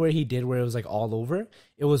that thing where he did where it was like all over,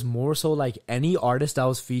 it was more so like any artist that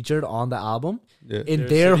was featured on the album in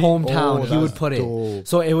their hometown, he would put it.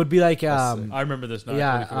 So it would be like I remember this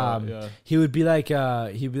now. He would be like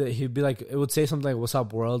he'd be like, it would say something like, "What's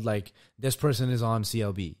up, world?" Like, this person is on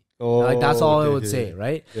CLB. Like that's all it would say,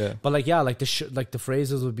 right? Yeah. But like like the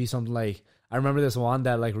phrases would be something like, I remember this one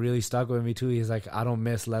that like really stuck with me too. He's like, "I don't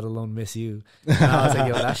miss, let alone miss you." And I was like,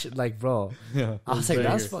 yo, that shit, like, bro. Yeah. I was like,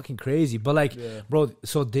 that's fucking crazy. But like, bro,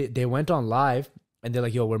 so they went on live and they're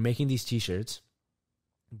like, yo, we're making these t-shirts.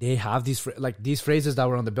 They have these these phrases that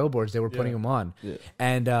were on the billboards. They were putting them on,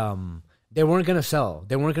 and they weren't gonna sell.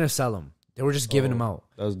 They weren't gonna sell them. They were just giving them out.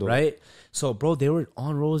 That was dope. Right? So, bro, they were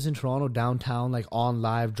on roads in Toronto, downtown, like on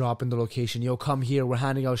live, dropping the location. Yo, come here. We're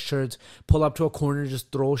handing out shirts. Pull up to a corner,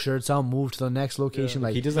 just throw shirts out, move to the next location.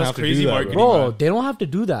 Like, he doesn't have to crazy do that, marketing, bro. man. They don't have to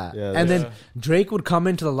do that. Yeah, and then Drake would come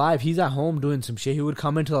into the live. He's at home doing some shit. He would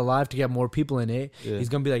come into the live to get more people in it. Yeah. He's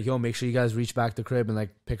gonna be like, yo, make sure you guys reach back the crib and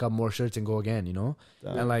like pick up more shirts and go again, you know?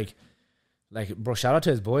 Damn. And like, bro, shout out to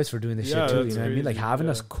his boys for doing this shit too. You know what I mean? Like having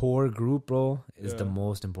a core group, bro, is the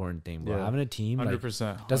most important thing, bro. Having a team,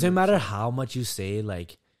 100%. Doesn't matter how much you say,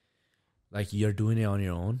 like you're doing it on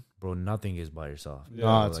your own, bro. Nothing is by yourself.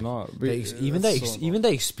 No, it's not. Even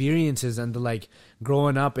the experiences and the like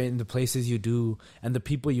growing up in the places you do and the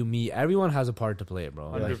people you meet, everyone has a part to play,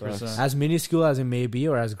 bro. 100%. Like, as minuscule as it may be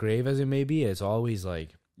or as grave as it may be, it's always like,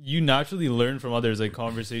 you naturally learn from others, like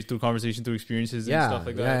conversation through experiences and stuff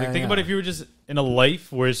like that. Think about if you were just in a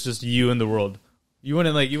life where it's just you and the world. You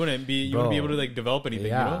wouldn't be able to like develop anything.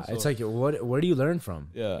 Yeah, you know? So, it's like where do you learn from?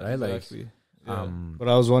 Yeah, right. Exactly. But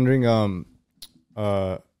I was wondering,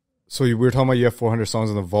 so we were talking about you have 400 songs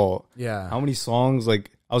in the vault. Yeah. How many songs? Like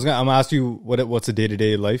I'm gonna ask you what's a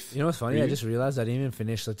day-to-day life. You know what's funny? I just realized I didn't even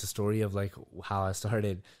finish like the story of like how I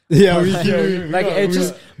started. Yeah,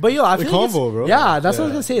 but yo, I feel combo, like bro. Yeah, that's what I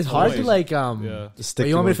was gonna say. It's hard to like Just but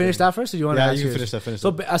you want me to finish that first, or do you want to? Yeah, you can finish that.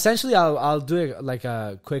 So essentially, I'll do it like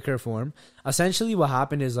a quicker form. Essentially, what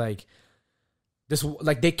happened is like this,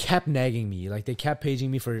 like they kept nagging me, like they kept paging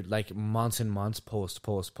me for like months and months, post.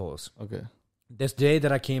 Okay. This day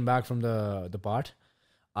that I came back from the pot,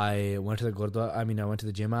 I went to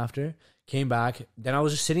the gym after, came back, then I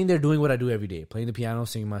was just sitting there doing what I do every day, playing the piano,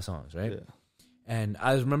 singing my songs, right? Yeah. And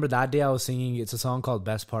I remember that day I was singing, it's a song called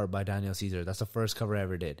Best Part by Daniel Caesar. That's the first cover I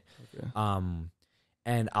ever did. Okay.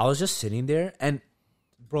 And I was just sitting there, and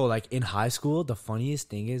bro, like in high school, the funniest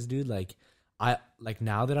thing is, dude, like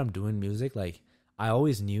now that I'm doing music, like I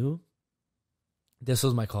always knew this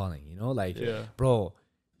was my calling, you know? Like, bro,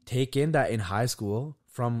 take in that in high school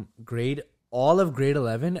from all of grade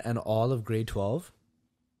 11 and all of grade 12,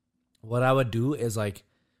 what I would do is like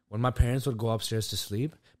when my parents would go upstairs to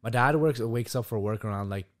sleep, my dad wakes up for work around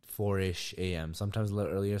like 4-ish a.m. Sometimes a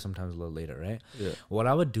little earlier, sometimes a little later, right? Yeah. What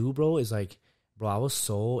I would do, bro, is like, bro, I was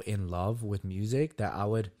so in love with music that I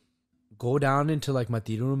would go down into like my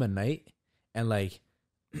theater room at night and like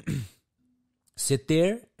sit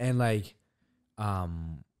there and like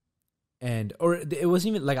or it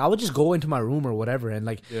wasn't even like I would just go into my room or whatever and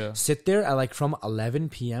like sit there at like from 11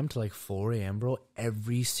 p.m. to like 4 a.m. bro,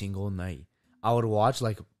 every single night. I would watch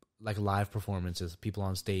like live performances, people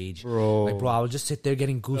on stage. Bro. Like, bro, I would just sit there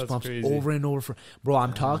getting goosebumps over and over. Bro,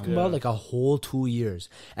 I'm talking about like a whole 2 years.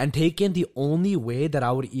 And taken the only way that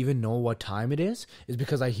I would even know what time it is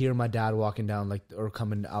because I hear my dad walking down like or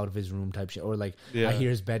coming out of his room type shit. Or like I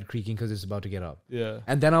hear his bed creaking because it's about to get up. Yeah.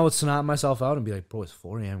 And then I would snap myself out and be like, bro, it's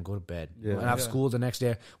 4 a.m. Go to bed. Yeah. And I have school the next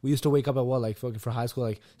day. We used to wake up at what? Like fucking for high school,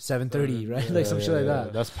 like 7:30, right? Like some shit like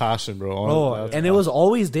that. That's passion, bro. Bro, and it was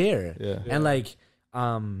always there. Yeah. And like,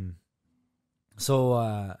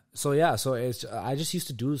 So it's I just used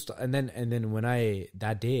to do stuff, and then when I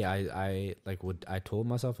told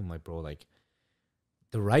myself, I'm like, bro, like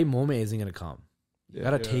the right moment isn't gonna come. You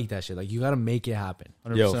gotta take that shit. Like you gotta make it happen.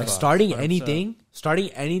 Like starting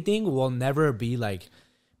 100%. anything will never be like.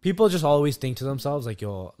 People just always think to themselves like,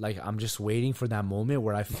 yo, like I'm just waiting for that moment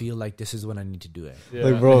where I feel like this is when I need to do it. Yeah.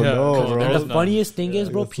 Like, bro, no, bro. And the funniest thing is,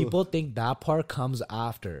 bro, people think that part comes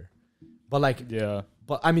after, but like,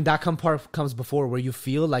 but I mean that part comes before where you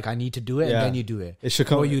feel like I need to do it and then you do it. It should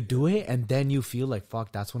come. Or you do it and then you feel like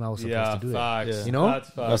fuck, that's when I was supposed to do it. You know,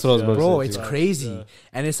 that's what I was about to say. Bro, it's crazy,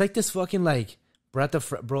 and it's like this fucking like breath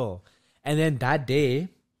of bro. And then that day,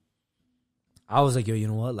 I was like, yo, you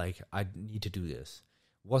know what? Like I need to do this.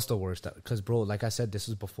 What's the worst? Because, bro, like I said, this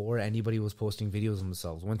was before anybody was posting videos of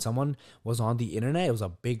themselves. When someone was on the internet, it was a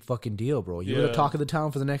big fucking deal, bro. You were the talk of the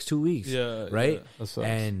town for the next 2 weeks. Yeah. Right?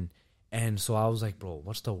 Yeah. And so I was like, bro,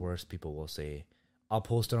 what's the worst people will say? I'll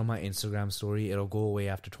post it on my Instagram story. It'll go away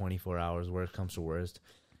after 24 hours, worst comes to worst.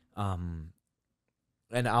 And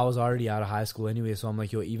I was already out of high school anyway, so I'm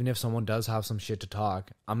like, yo, even if someone does have some shit to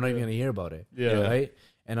talk, I'm not even going to hear about it. Yeah. Right?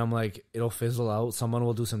 And I'm like, it'll fizzle out. Someone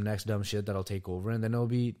will do some next dumb shit that'll take over, and then it'll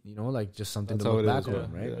be, you know, like just something to look back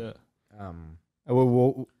on, right? Yeah.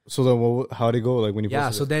 So then, how'd it go? Like when you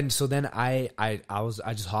posted so then I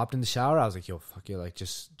just hopped in the shower. I was like, yo, fuck it, like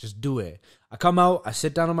just do it. I come out, I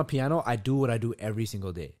sit down on my piano, I do what I do every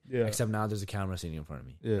single day. Yeah. Except now there's a camera sitting in front of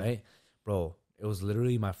me. Yeah. Right, bro. It was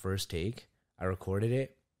literally my first take. I recorded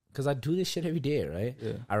it because I do this shit every day, right?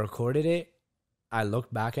 Yeah. I recorded it. I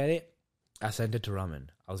looked back at it. I sent it to Raman.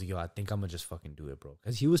 I was like, yo, I think I'm going to just fucking do it, bro.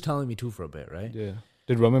 Because he was telling me to for a bit, right? Yeah.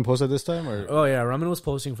 Did Raman post at this time? Or? Oh, yeah. Raman was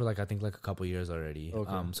posting for, like, I think, like, a couple years already.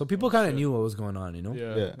 Okay. So people kind of knew what was going on, you know?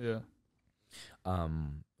 Yeah.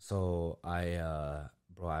 So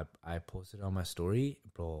I posted it on my story.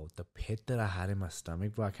 Bro, the pit that I had in my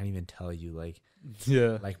stomach, bro, I can't even tell you. Like,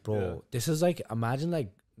 bro, this is like, imagine,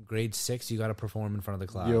 like, grade 6, you gotta perform in front of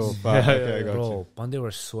the class. Yo, okay, I got bro, they were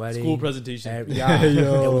sweating. School presentation. It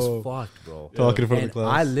was fucked, bro. Talking in front of the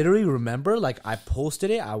class. I literally remember, like, I posted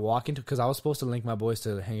it. I walk into, because I was supposed to link my boys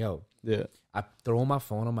to hang out. Yeah. I throw my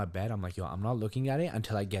phone on my bed. I'm like, yo, I'm not looking at it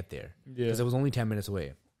until I get there. Yeah. Because it was only 10 minutes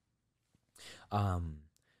away.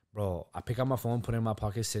 Bro, I pick up my phone, put it in my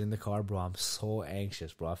pocket, sit in the car, bro. I'm so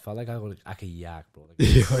anxious, bro. I felt like I could yak, bro. Like,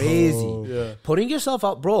 it's crazy. Yeah. Putting yourself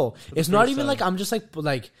out, bro. It's not even like I'm just like,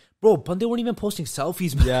 bro, but they weren't even posting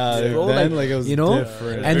selfies, man. Yeah, bro. Then, like it was, you know,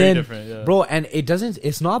 different. And then, bro, and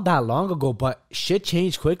it's not that long ago, but shit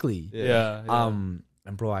changed quickly. Yeah. And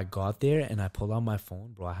bro, I got there and I pulled out my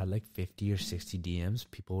phone, bro. I had like 50 or 60 DMs.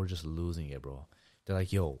 People were just losing it, bro. They're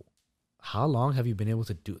like, yo, how long have you been able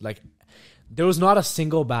to do, like, there was not a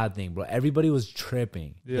single bad thing, bro. Everybody was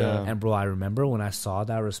tripping. Yeah. And bro, I remember when I saw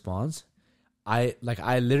that response, it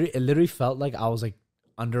literally felt like I was like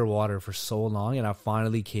underwater for so long, and I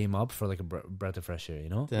finally came up for like a breath of fresh air, you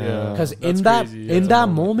know? Yeah. Because in that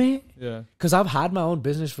moment, because I've had my own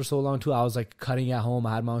business for so long too. I was like cutting at home.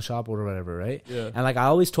 I had my own shop or whatever, right? Yeah. And like I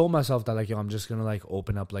always told myself that like, yo, I'm just gonna like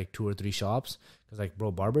open up like 2 or 3 shops, because like,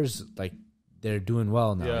 bro, barbers like, they're doing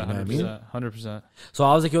well now. Yeah, you know what I mean? 100%. So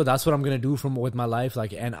I was like, yo, that's what I'm gonna do with my life.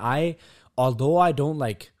 Like, and although I don't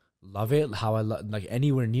like love it how I like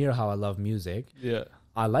anywhere near how I love music. Yeah,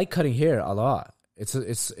 I like cutting hair a lot. It's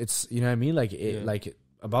you know what I mean? Like like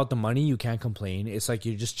about the money, you can't complain. It's like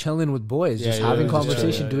you're just chilling with boys, just having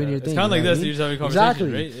conversation, doing your thing. It's kind of like this. You're just having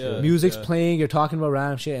conversation, right? Yeah. Music's playing. You're talking about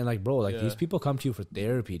random shit, and like, bro, like these people come to you for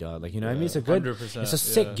therapy, dog. Like, you know what I mean? It's a good, 100%, it's a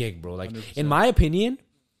sick gig, bro. Like 100%. In my opinion.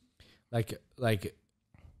 Like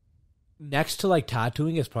next to like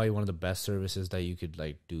tattooing is probably one of the best services that you could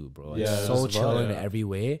like do, bro. It's so chill in every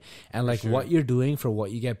way, and like what you're doing for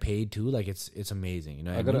what you get paid to, like it's amazing. You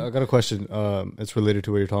know, I got a question. It's related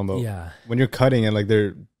to what you're talking about. Yeah, when you're cutting and like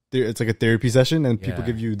it's like a therapy session and people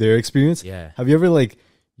give you their experience. Yeah, have you ever like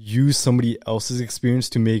use somebody else's experience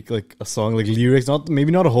to make like a song, like lyrics,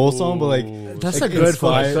 maybe not a whole song, but like that's like a good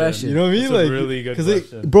question. You know what I mean? Like really good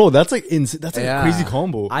question. Bro, that's like that's like a crazy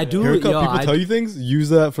combo. I do. People tell you things. Use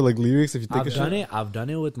that for like lyrics if you think I've done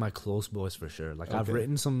it with my close boys for sure. Like I've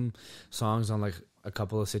written some songs on like a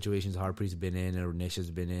couple of situations Harpreet's been in or Nish has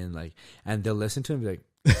been in, like, and they'll listen to him and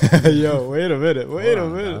be like, yo, wait a minute.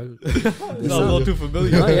 It's not a little too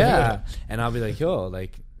familiar. Oh yeah, and I'll be like, yo,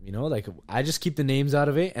 like. You know, like I just keep the names out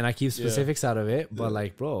of it and I keep specifics out of it. But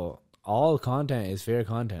like, bro, all content is fair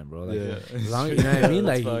content, bro. Like, as long, you know what I mean?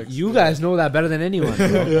 Like, you guys know that better than anyone,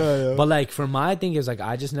 bro. But like, for my thing is like,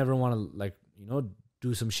 I just never want to like, you know,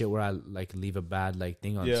 do some shit where I like leave a bad like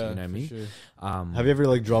thing on. You know what I mean? Sure. Have you ever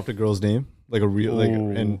like dropped a girl's name, like a real like,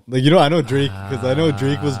 and like I know Drake, because I know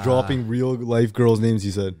Drake was dropping real life girls' names.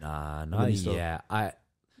 He said, "Nah, not yet." I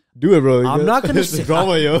do it, bro. I'm not gonna say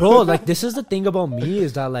drama, yo. Bro. Like this is the thing about me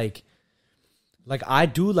is that like I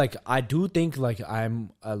do think like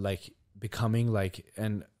I'm like becoming like,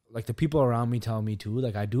 and like the people around me tell me too,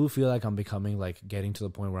 like I do feel like I'm becoming like getting to the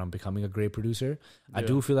point where I'm becoming a great producer. I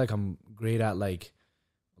do feel like I'm great at like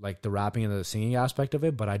the rapping and the singing aspect of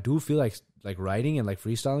it, but I do feel like writing and like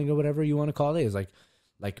freestyling or whatever you want to call it is like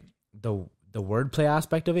the wordplay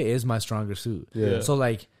aspect of it is my stronger suit. So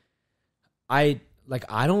like I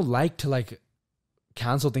don't like to like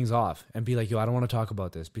cancel things off and be like, yo, I don't want to talk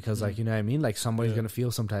about this because like, you know what I mean? Like somebody's gonna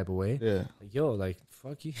feel some type of way. Like, yo, like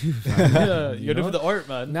fuck you. You gotta do the art,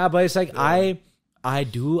 man. Nah, but it's like I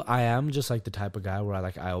am just like the type of guy where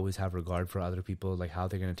I always have regard for other people, like how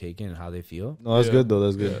they're gonna take it and how they feel. No, that's good though.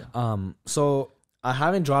 That's good. So I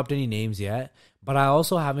haven't dropped any names yet, but I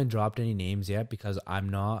also haven't dropped any names yet because I'm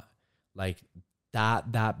not like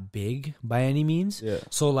that big by any means.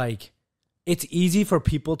 So like it's easy for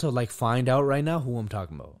people to like find out right now who I'm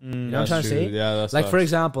talking about. You know what I'm trying to say? Yeah, that's like for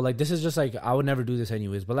example, like this is just like I would never do this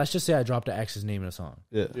anyways, but let's just say I dropped an ex's name in a song.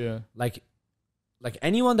 Like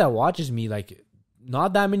anyone that watches me, like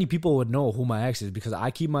not that many people would know who my ex is because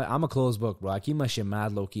I'm a closed book, bro. I keep my shit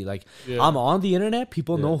mad low key. Like I'm on the internet,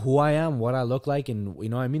 people know who I am, what I look like, and you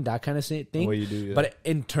know what I mean, that kind of thing. What you do, But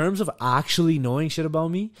in terms of actually knowing shit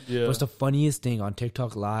about me, what's the funniest thing on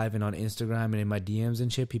TikTok Live and on Instagram and in my DMs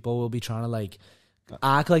and shit? People will be trying to like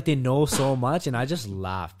act like they know so much, and I just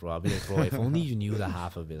laugh, bro. I'll be like, bro, if only you knew the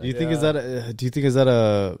half of it. Like, do you think is that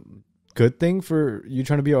a good thing for you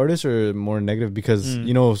trying to be an artist or more negative? Because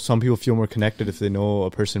you know some people feel more connected if they know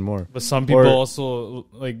a person more, but some people also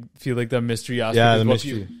like feel like that mystery aspect. The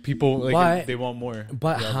mystery. People like they want more.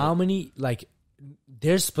 But how many like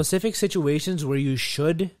there's specific situations where you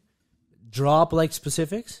should drop like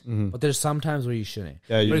specifics, but there's sometimes where you shouldn't.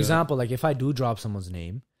 For example, like if I do drop someone's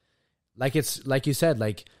name, like it's like you said,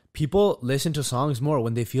 like people listen to songs more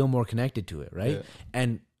when they feel more connected to it, right?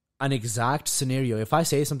 And an exact scenario, if I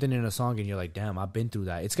say something in a song and you're like, damn, I've been through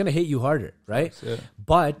that, it's gonna hit you harder, right?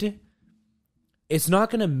 But it's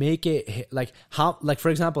not gonna make it hit, like how, like for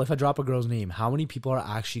example, if I drop a girl's name, how many people are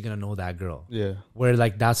actually gonna know that girl? Where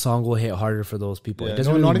like that song will hit harder for those people. It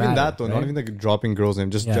doesn't really not matter, even that though, right? not even like dropping girls'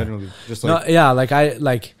 name, just generally, just like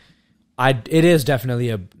it is definitely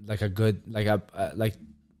a good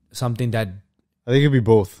something that I think it'd be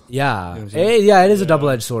both. You know it is a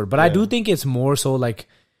double-edged sword, but I do think it's more so like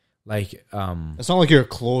it's not like you're a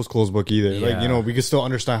closed book either. Like, you know, we can still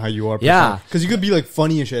understand how you are. Because you could be like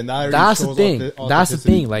funny and shit, and that's the thing. That's the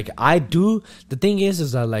thing. Like the thing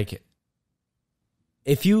is that like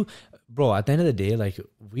if you, bro, at the end of the day, like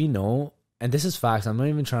we know, and this is facts. I'm not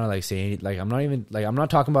even trying to like say like I'm not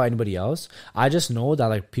talking about anybody else. I just know that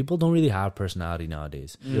like people don't really have personality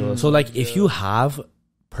nowadays. So like if you have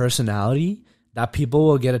personality that people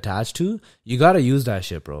will get attached to, you gotta use that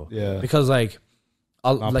shit, bro. Because like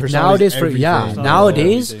nowadays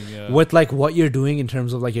with like what you're doing in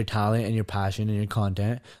terms of like your talent and your passion and your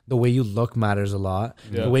content, the way you look matters a lot.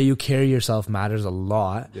 The way you carry yourself matters a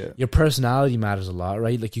lot. Your personality matters a lot,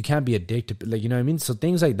 right? Like you can't be addicted, like, you know what I mean? So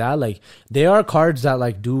things like that, like they are cards that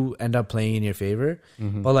like do end up playing in your favor.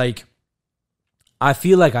 But like I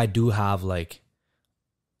feel like I do have like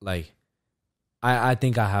I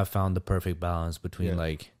think I have found the perfect balance between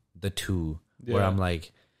like the two, where I'm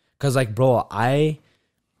like, cause like, bro,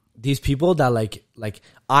 these people that like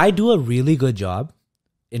I do a really good job,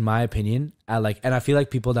 in my opinion, at like, and I feel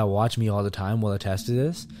like people that watch me all the time will attest to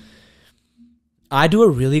this. I do a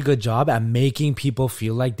really good job at making people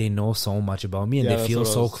feel like they know so much about me and they feel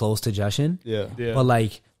so close to Jashan. But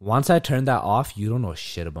like once I turn that off, you don't know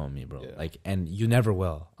shit about me, bro. Like, and you never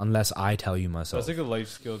will unless I tell you myself. That's like a life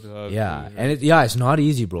skill to have. And it's not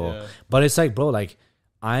easy, bro. But it's like, bro, like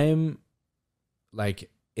I'm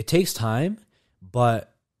like, it takes time, but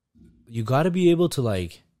you got to be able to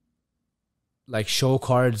like show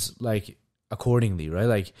cards like accordingly, right?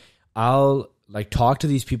 Like I'll like talk to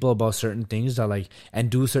these people about certain things that like, and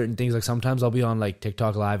do certain things. Like sometimes I'll be on like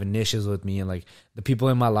TikTok Live and Nish is with me, and like the people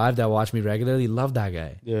in my life that watch me regularly love that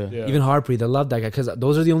guy. Even Harpreet, they love that guy because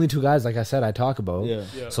those are the only two guys, like I said, I talk about.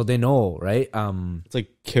 So they know, right? It's like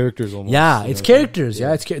characters almost. It's characters.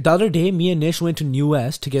 The other day, me and Nish went to New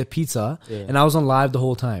West to get pizza, and I was on live the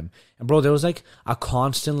whole time. And bro, there was like a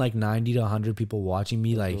constant like 90 to 100 people watching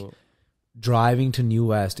me, like driving to New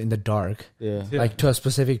West in the dark, like to a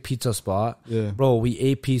specific pizza spot. Bro, we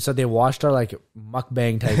ate pizza. They watched our like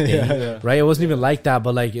mukbang type thing, right? It wasn't even like that,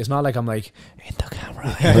 but like it's not like I'm like in the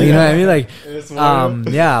camera, you know what I mean? Like,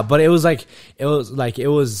 yeah, but it was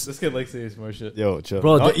This kid likes saying smart shit. Yo, chill.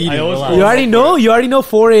 Bro, you already know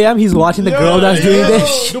 4 a.m. he's watching the girl that's doing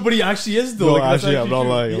this. No, but he actually is though. No, actually, I'm not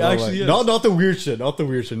lying. Not the weird shit. Not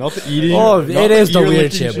the eating. Oh, it is the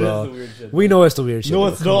weird shit, bro. We know it's the weird shit. No,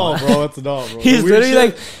 it's not, bro. It's not, bro. He's literally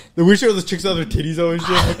like the weird shit with the chicks out their titties out and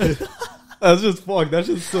shit. That's just fuck. That's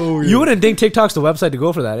just so weird. You wouldn't think TikTok's the website to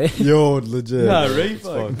go for that, eh? Yo, legit. Yeah,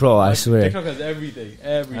 right? Bro, I swear. TikTok has everything.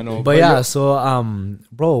 I know. But yeah, so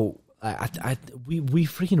bro, we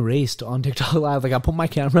freaking raced on TikTok Live. Like I put my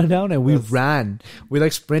camera down and we ran. We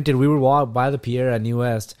like sprinted. We were walked by the pier at New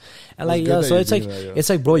West. And like so it's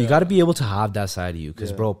like bro, you got to be able to have that side of you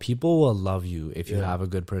because bro, people will love you if you have a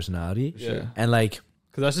good personality. Yeah. And like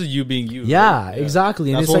because that's just you being you. Yeah, right? Exactly.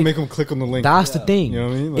 And that's it's what like, make them click on the link. That's the thing. You know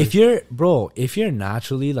what I mean? Like, if you're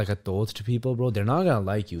naturally like a throat to people, bro, they're not gonna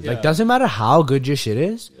like you. Like, doesn't matter how good your shit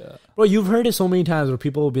is. Yeah. Bro, you've heard it so many times where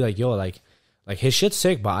people will be like, "Yo, like his shit's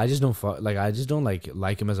sick, but I just don't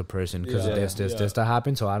like him as a person because this that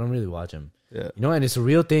happened. So I don't really watch him." Yeah. You know, and it's a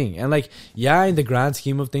real thing. And like, yeah, in the grand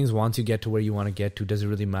scheme of things, once you get to where you want to get to, does it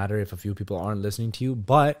really matter if a few people aren't listening to you?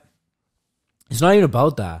 But it's not even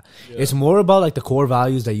about that. Yeah. It's more about like the core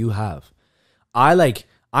values that you have. I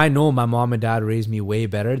know my mom and dad raised me way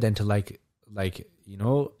better than to like you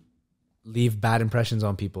know, leave bad impressions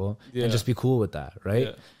on people and just be cool with that,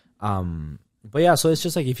 right? Yeah. But yeah, so it's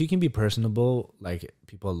just like if you can be personable, like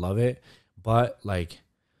people love it. But like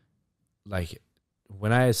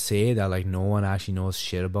when I say that, like no one actually knows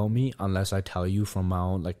shit about me unless I tell you from my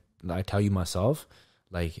own, like I tell you myself,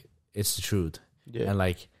 like it's the truth. Yeah. And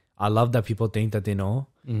like I love that people think that they know,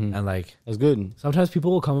 and like that's good. Sometimes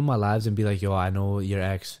people will come in my lives and be like, "Yo, I know your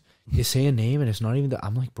ex." They say a name and it's not even that.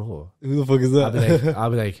 I'm like, bro, who the fuck is that?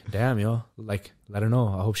 I'll be like, damn, yo, like let her know.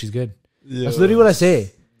 I hope she's good. Yeah. That's literally what I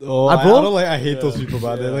say. Oh, I hate those people,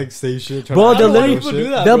 man. They like say shit. Bro, they'll literally do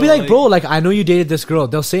that. They'll be like, bro, like I know you dated this girl.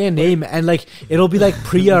 They'll say a name and like it'll be like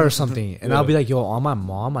Priya or something, and I'll be like, yo, on my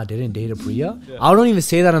mom, I didn't date a Priya. I don't even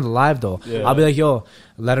say that on the live though. I'll be like, yo,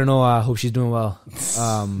 let her know. I hope she's doing well.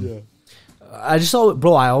 I just saw,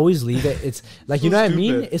 bro. I always leave it. It's like, you know what I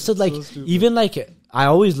mean? It's just like even like I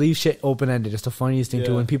always leave shit open ended. It's the funniest thing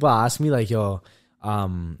too. When people ask me like, yo,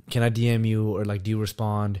 can I DM you or like do you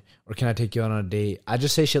respond or can I take you out on a date? I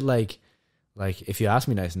just say shit like if you ask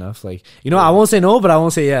me nice enough, like, you know, I won't say no, but I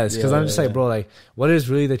won't say yes because I'm just like, bro, like what is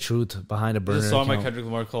really the truth behind a burner? There's a song by Kendrick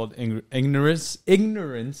Lamar called "Ignorance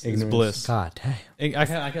is Bliss." God damn, I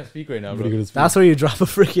can't speak right now, bro. That's where you drop a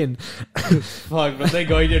freaking fuck, but thank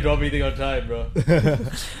God you didn't drop anything on time, bro.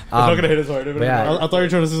 It's not gonna hit as hard. Yeah, I thought you were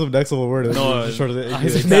trying to say some next level word. No,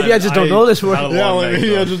 maybe I just don't know this word. Yeah,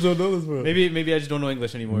 maybe I just don't know this word. Maybe I just don't know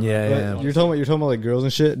English anymore. Yeah. You're talking about like girls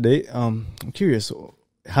and shit. Date. I'm curious.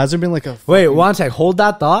 Has there been like a wait one sec, hold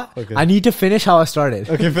that thought. Okay. I need to finish how I started.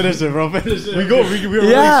 Okay, finish it, bro. Finish it.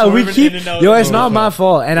 We keep yo, it's not my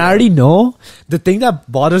fault. And I already know the thing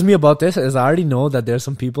that bothers me about this is I already know that there's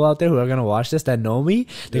some people out there who are gonna watch this that know me.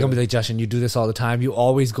 They're gonna be like, Jashan, you do this all the time. You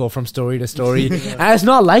always go from story to story. And it's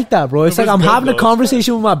not like that, bro. It's like I'm having a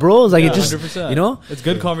conversation with my bros. Like it just 100%. You know? It's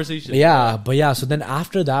good conversation. Yeah, but yeah, so then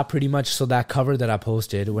after that pretty much, so that cover that I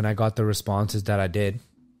posted when I got the responses that I did,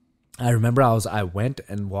 I remember I went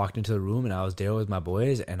and walked into the room and I was there with my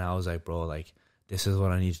boys and I was like, bro, like, this is what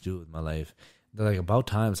I need to do with my life. They're like, about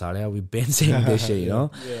time, Sadia. We've been saying this shit, you know?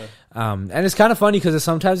 Yeah. And it's kind of funny because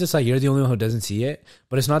sometimes it's like you're the only one who doesn't see it,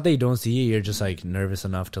 but it's not that you don't see it. You're just like nervous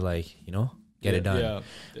enough to like, you know, get it done.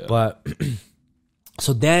 Yeah. But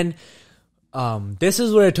so then this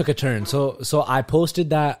is where it took a turn. So I posted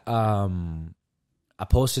that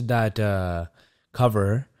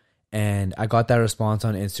cover. And I got that response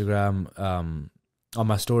on Instagram on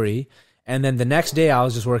my story. And then the next day I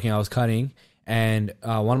was just working. I was cutting. And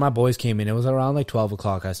one of my boys came in. It was around like 12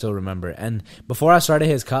 o'clock. I still remember. And before I started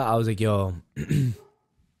his cut, I was like, yo, let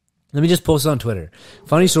me just post it on Twitter.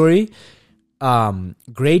 Funny story.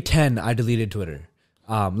 Grade 10, I deleted Twitter.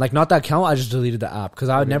 Like not that account. I just deleted the app. Because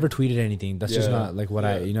I would never tweeted anything. That's just not like what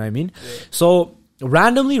you know what I mean? Yeah. So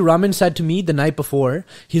randomly, Raman said to me the night before,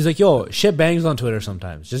 he's like, yo, shit bangs on Twitter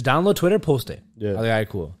sometimes. Just download Twitter, post it. Yeah. I was like, all right,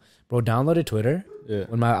 cool. Bro, downloaded Twitter. Yeah.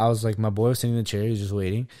 When I was like, my boy was sitting in the chair, he was just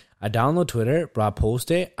waiting. I download Twitter, bro, I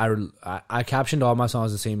post it. I captioned all my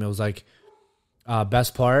songs the same. It was like,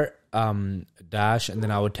 best part, dash, and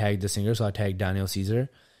then I would tag the singer. So I tagged Daniel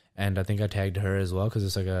Caesar. And I think I tagged her as well because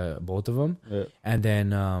it's like both of them. Yeah. And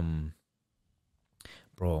then,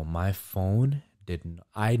 bro, my phone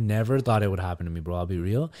I never thought it would happen to me, bro. I'll be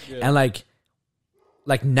real. And like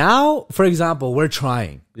now, for example, we're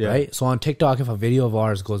trying, right? So on TikTok, if a video of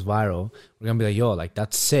ours goes viral, we're gonna be like, yo, like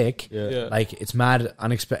that's sick. Like it's mad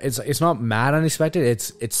unexpected. It's not mad unexpected.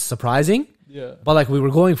 It's surprising. But like we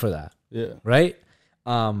were going for that. Right.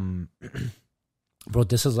 Bro,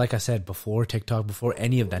 this is like I said, before TikTok, before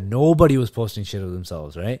any of that, nobody was posting shit of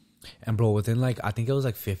themselves, right? And bro, within like, I think it was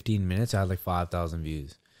like 15 minutes, I had like 5,000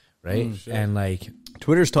 views, right? And like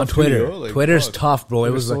Twitter's tough. Twitter's tough, bro.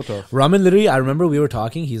 It was so like tough. Raman literally, I remember we were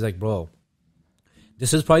talking. He's like, bro,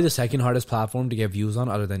 this is probably the second hardest platform to get views on,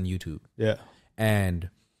 other than YouTube.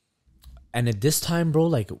 And at this time, bro,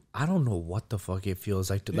 like I don't know what the fuck it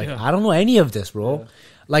feels like to like. I don't know any of this, bro.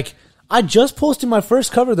 Like I just posted my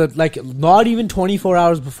first cover that like not even 24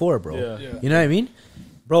 hours before, bro. You know what I mean,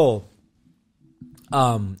 bro?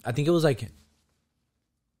 I think it was like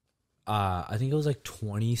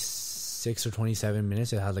 26 or 27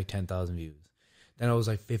 minutes. It had like 10,000 views. Then it was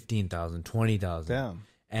like 15,000, 20,000. Damn.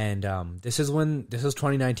 And this is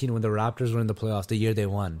 2019 when the Raptors were in the playoffs, the year they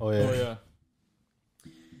won.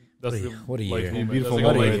 That's what a year. Beautiful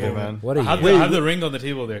moment, man. What a year. I have the ring on the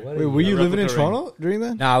table there. Wait, were you living in Toronto during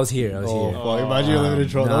that? No, I was here. Imagine you living in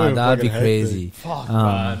Toronto. Nah, that'd be crazy. Fuck,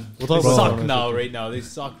 man. They suck right now. They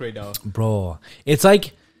suck right now. Bro, it's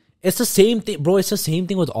like, it's the same thing, bro. It's the same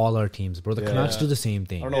thing with all our teams, bro. The Canucks do the same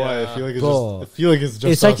thing. I don't know why. I feel like it's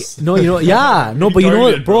just us. Like, no, you know, no, but you know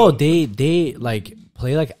what, bro? They like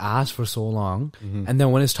play like ass for so long, and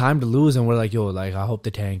then when it's time to lose, and we're like, yo, like I hope the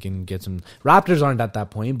tank can get some. Raptors aren't at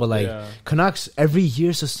that point, but like Canucks every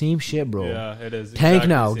year is the same shit, bro. Yeah, it is. Tank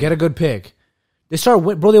now, get a good pick. They start,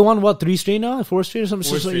 bro. They won what, 3 straight now, 4 straight or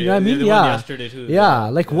something. You know what I mean? They won yesterday too.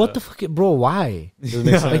 Like what the fuck, bro? Why?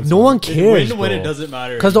 Like no one cares. When it doesn't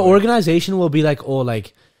matter, because the organization will be like, oh,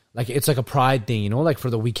 like it's like a pride thing, you know, like for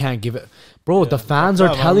the we can't give it, bro. The fans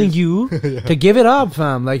are telling you to give it up,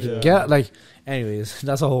 fam. Like get like. Anyways,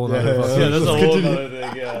 that's a whole nother that's a whole other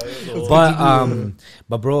thing.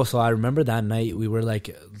 But bro, so I remember that night we were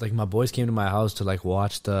like my boys came to my house to like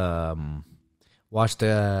watch the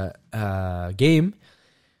game,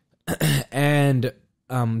 and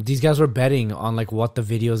these guys were betting on like what the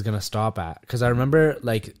video is gonna stop at. Because I remember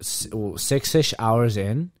like 6-ish hours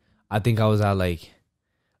in, I think I was at like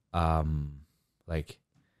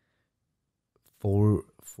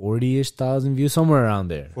 40-ish thousand views, somewhere around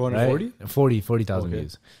there. 440? Right? 40,000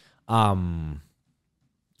 views.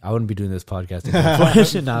 I wouldn't be doing this podcast.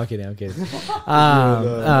 No, I'm kidding.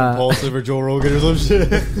 Paul Silver, Joe Rogan or some shit.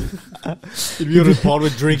 You'd be on a pod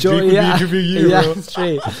with Drake. Drake would be interviewing you, bro.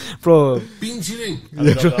 Straight. Bro. Being cheating.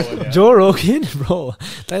 Joe Rogan, bro.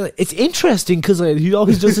 It's interesting because like, he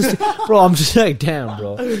always does this. Bro, I'm just like, damn,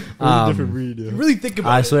 bro. Different read, really think about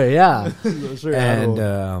it. I swear, yeah.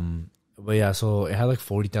 And, but yeah, so it had like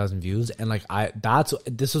 40,000 views, and like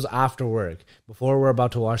this was after work, before we're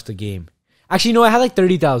about to watch the game. Actually, no, I had like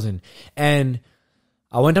 30,000, and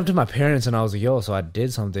I went up to my parents and I was like, "Yo, so I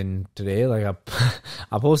did something today. Like I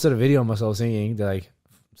posted a video of myself singing. They're like,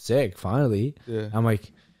 sick, finally." I'm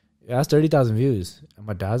like, "Yeah, that's 30,000 views," and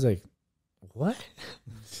my dad's like, "What?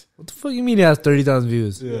 What the fuck you mean it has 30,000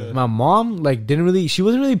 views?" My mom like she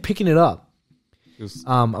wasn't really picking it up.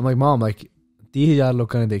 I'm like, "Mom, like." You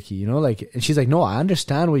know, like, and she's like, "No, I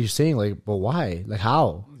understand what you're saying, like, but why? Like,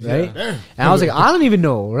 how? Right?" And I was like, "I don't even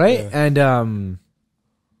know, right?"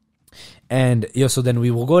 And yo, so then we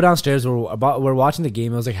will go downstairs. We're watching the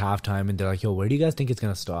game. It was like halftime, and they're like, "Yo, where do you guys think it's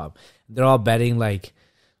gonna stop?" They're all betting like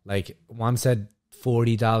one said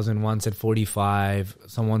 40,000, one said 45,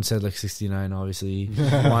 someone said like 69. Obviously,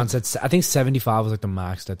 one said I think 75 was like the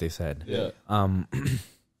max that they said.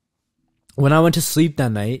 When I went to sleep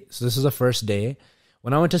that night, so this was the first day.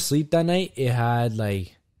 When I went to sleep that night, it had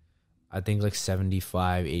like, I think like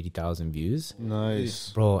 75, 80,000 views.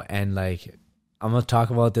 Nice. Bro, and like, I'm going to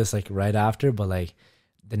talk about this like right after, but like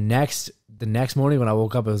the next morning when I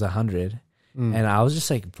woke up, it was 100. And I was just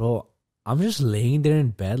like, bro, I'm just laying there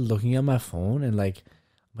in bed looking at my phone and like,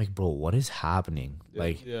 I'm like, bro, what is happening?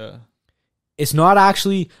 It's not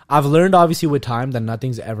actually, I've learned obviously with time that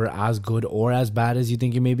nothing's ever as good or as bad as you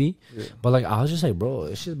think it may be. But like, I was just like, bro,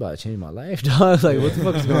 this shit's about to change my life, dog. Like, what the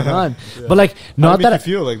fuck is going on? But like, not that I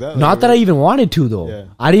feel like that. Not that I even wanted to though.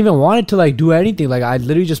 I didn't even want it to like do anything. Like, I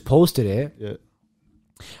literally just posted it.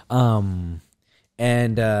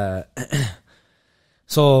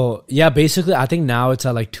 So yeah, basically, I think now it's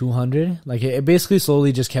at like 200. Like, it basically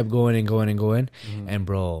slowly just kept going and going and going. And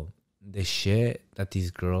bro, the shit that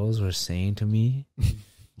these girls were saying to me,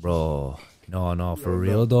 bro, No, for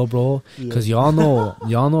real though, bro. Because y'all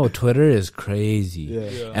know Twitter is crazy.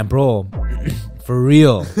 Yeah. And bro, for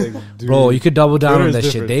real, like, dude, bro, you could double down on that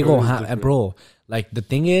shit. They go and bro, like the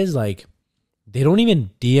thing is, like, they don't even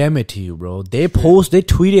DM it to you, bro. They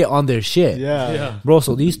tweet it on their shit. Yeah. Bro,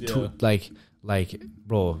 so these two, like,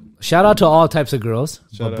 bro, shout out to all types of girls,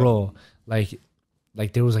 bro,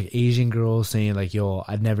 like there was like Asian girls saying like, yo,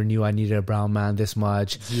 I never knew I needed a brown man this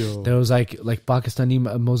much. Yo. There was like Pakistani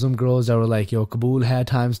Muslim girls that were like, yo, Kabul had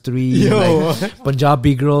 ×3. Yo. Like,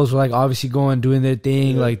 Punjabi girls were like obviously doing their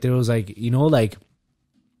thing. Like there was like, you know, like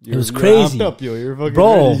it was crazy. You're up, yo. You're fucking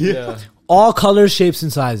bro. Yeah. All colors, shapes,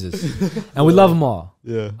 and sizes, and we love them all.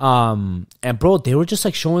 Yeah. And bro, they were just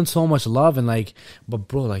like showing so much love and like, but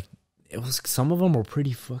bro, like. It was some of them were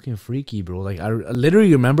pretty fucking freaky, bro. Like I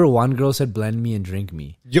literally remember one girl said, "Blend me and drink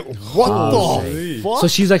me." Yo, what the fuck? So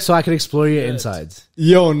she's like, "So I could explore your insides."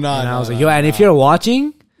 Yo, nah. And I was like, "Yo," and if you're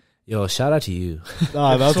watching, yo, shout out to you.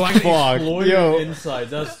 Nah, that's so fuck. Yo,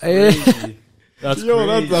 insides. That's crazy. That's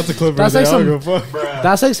crazy. That's a clip. That's like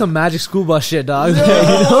that's like some Magic School Bus shit, dog. Yo, you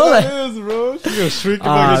know, like, it is, bro. She goes shrink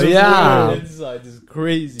yeah. Inside is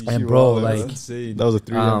crazy. And bro, like insane. That was a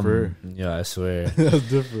 3 for her. Yeah, I swear. That's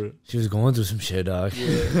different. She was going through some shit, dog.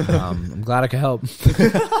 Yeah. I'm glad I could help,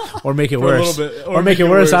 or make it worse, or make it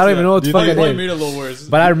worse. I don't even know what the fuck I did. Made it a little worse.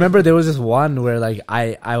 But I remember there was this one where like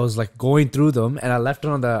I was like going through them and I left it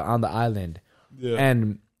on the island. Yeah.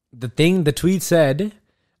 And the tweet said,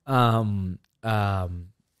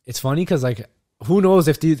 it's funny because like who knows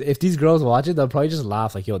if these girls watch it, they'll probably just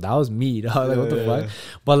laugh like, yo, that was me, dog. Like, what the fuck?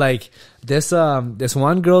 But like this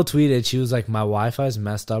one girl tweeted, she was like, my Wi-Fi is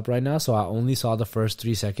messed up right now, so I only saw the first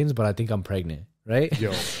 3 seconds, but I think I'm pregnant, right?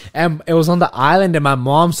 Yo. And it was on the island and my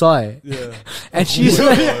mom saw it. Yeah. And she's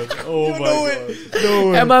like, oh my god. No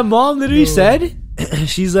way. And my mom literally said,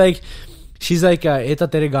 she's like "Eta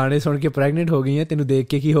tere gaane sun ke pregnant ho gayi hai, tenu dekh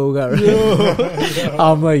ke ki hoga."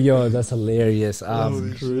 I'm like, yo, that's hilarious.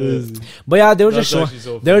 Crazy. But yeah, they were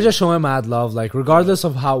just showing mad love, like regardless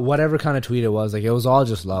of whatever kind of tweet it was, like it was all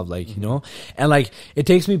just love, like, you know. And like it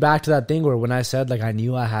takes me back to that thing where when I said like I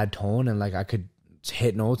knew I had tone and like I could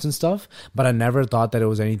hit notes and stuff, but I never thought that it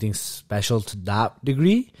was anything special to that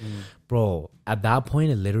degree. Bro, at that point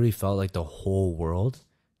it literally felt like the whole world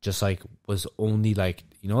just like was only like,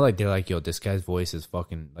 you know, like they're like, yo, this guy's voice is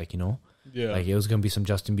fucking like, you know, like it was gonna be some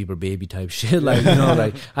Justin Bieber baby type shit, like, you know,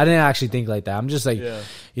 like I didn't actually think like that. I'm just like,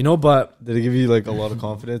 you know, but did it give you like a lot of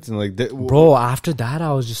confidence and like, bro? After that,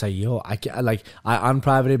 I was just like, yo, I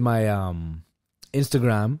unprivated my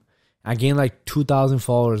Instagram. I gained like 2,000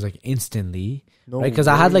 followers like instantly, right? Because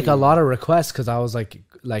I had like a lot of requests because I was like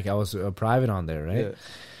I was private on there, right?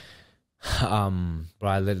 But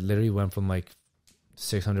I literally went from like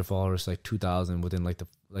 600 followers like 2,000 within like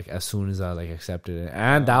as soon as I like accepted it,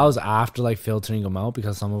 and that was after like filtering them out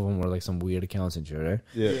because some of them were like some weird accounts and shit, right?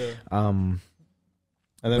 And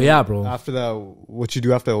then yeah, bro, after that, what you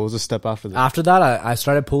do after that? What was the step after that? After that, I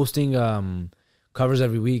started posting covers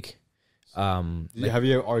every week. Have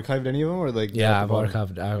you archived any of them or like? Yeah, I've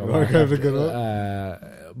archived a good one.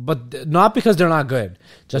 But not because they're not good,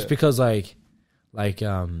 just because like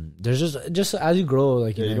there's just as you grow,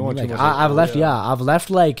 like, you know, like I've left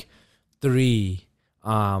like 3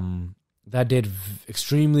 that did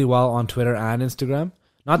extremely well on Twitter and Instagram.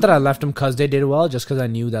 Not that I left them because they did well, just because I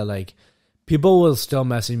knew that like people will still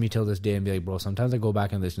message me till this day and be like, bro, sometimes I go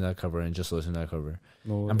back and listen to that cover and just listen to that cover.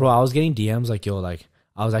 And bro, I was getting DMs like, yo, like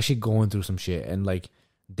I was actually going through some shit and like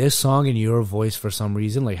this song in your voice for some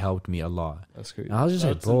reason like helped me a lot. That's crazy. And I was just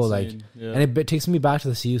like, bro, insane. Like, and it takes me back to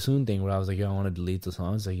the "See You Soon" thing where I was like, yo, I want to delete the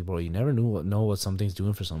song. It's like, bro, you never know what something's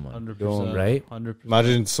doing for someone. 100%, right? 100%.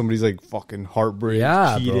 Imagine somebody's like fucking heartbreak,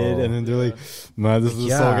 cheated, bro. And then they're like, man, this is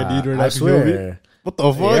the song I need right now. I swear. What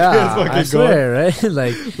the fuck? Yeah, I swear, right?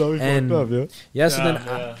 Like, and up,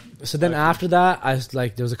 so then after that, I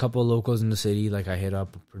like there was a couple of locals in the city. Like I hit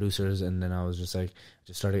up producers, and then I was just like,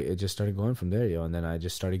 it just started going from there, yo. And then I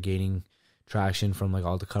just started gaining traction from like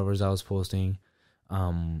all the covers I was posting.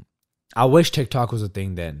 I wish TikTok was a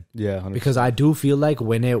thing then, 100%. Because I do feel like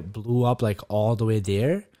when it blew up like all the way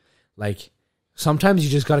there, like. Sometimes you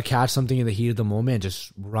just got to catch something in the heat of the moment and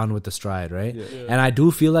just run with the stride, right? And I do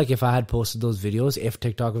feel like if I had posted those videos, if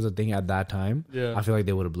TikTok was a thing at that time, I feel like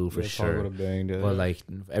they would have blew for sure. Banged, But like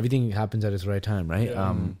everything happens at its right time, right?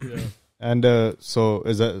 And so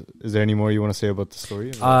is there any more you want to say about the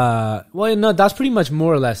story? Well, no, that's pretty much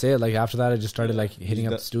more or less it. Like after that, I just started like hitting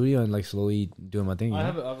up the studio and like slowly doing my thing. I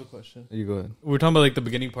have a question. You go ahead. We were talking about like the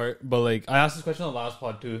beginning part, but like I asked this question on the last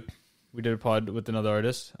pod too. We did a pod with another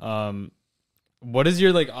artist. What is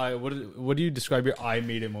your like what do you describe your I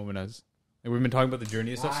made it moment as? Like, we've been talking about the journey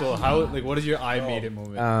and stuff. So how, like, what is your I made it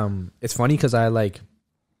moment? It's funny because I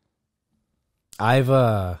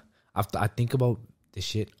think about this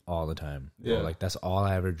shit all the time. Yeah. Like, that's all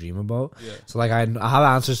I ever dream about. Yeah. So, like, I have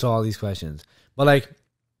answers to all these questions. But, like,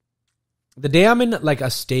 the day I'm in, like, a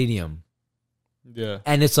stadium. Yeah.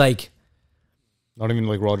 And it's, like... Not even,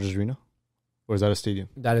 like, Rogers Arena? Or is that a stadium?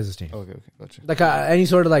 That is a stadium. Okay, gotcha. Like, any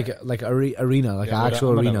sort of, like arena. Like, an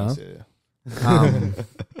actual arena.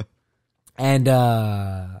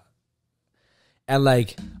 And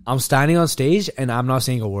like I'm standing on stage and I'm not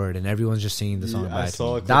saying a word and everyone's just singing the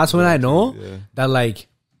song. That's when I know that like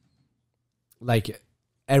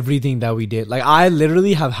everything that we did. Like I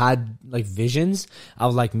literally have had like visions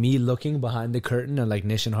of like me looking behind the curtain and like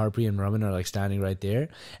Nish and Harpreet and Raman are like standing right there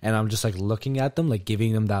and I'm just like looking at them, like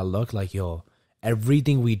giving them that look like, yo,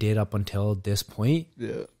 everything we did up until this point.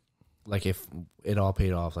 Yeah. Like if it all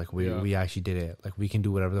paid off, like we actually did it. Like we can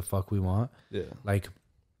do whatever the fuck we want. Yeah. Like,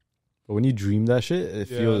 but when you dream that shit, it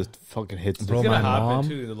feels fucking hits. Bro, it's gonna happen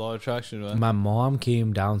too. The law of attraction, man. My mom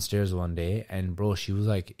came downstairs one day, and bro, she was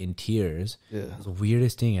like in tears. Yeah. It was the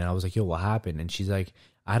weirdest thing, and I was like, "Yo, what happened?" And she's like,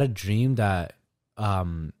 "I had a dream that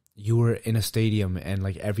you were in a stadium, and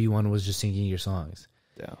like everyone was just singing your songs."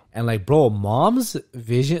 Yeah. And like, bro, mom's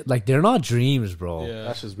vision, like they're not dreams, bro. Yeah,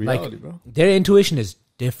 that's just reality, like, bro. Their intuition is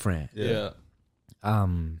different. Yeah.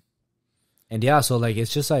 And yeah, so like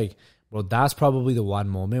it's just like, bro, that's probably the one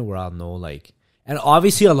moment where I'll know like, and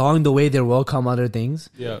obviously along the way there will come other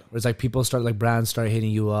things. Yeah. Where it's like people start like brands start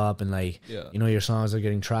hitting you up and like you know your songs are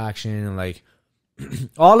getting traction and like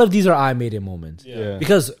all of these are I made it moments. Yeah.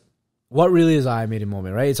 Because what really is I made it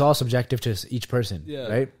moment, right? It's all subjective to each person. Yeah.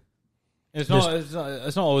 Right? It's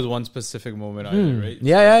not always one specific moment either, right?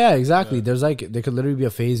 Yeah, exactly. Yeah. There's like there could literally be a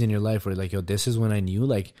phase in your life where like, yo, this is when I knew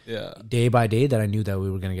like day by day that I knew that we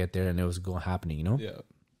were gonna get there and it was going happening, you know? Yeah,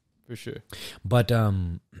 for sure. But I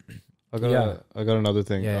got another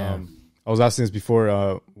thing. I was asking this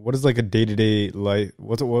before. What is like a day-to-day life?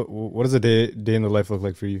 What does a day in the life look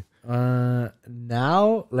like for you?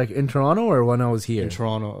 Now, like in Toronto or when I was here? In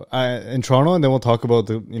Toronto, and then we'll talk about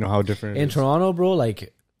the how different. In Toronto, bro,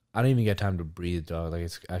 like. I don't even get time to breathe, dog. Like,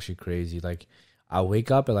 it's actually crazy. Like, I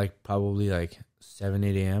wake up at, like, probably, like, 7,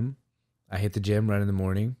 8 a.m. I hit the gym right in the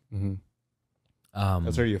morning. Mm-hmm.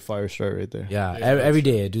 That's already a fire start right there. Yeah, every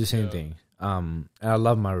day I do the same thing. And I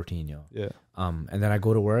love my routine, yo. Yeah. And then I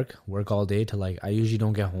go to work all day till, like, I usually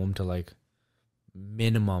don't get home till, like,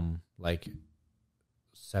 minimum, like,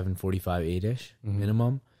 7:45, 8-ish,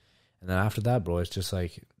 minimum. And then after that, bro, it's just,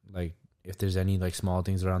 like, if there's any, like, small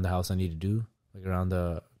things around the house I need to do, like, around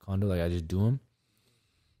the condo, like I just do them,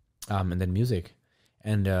 and then music,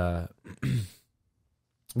 and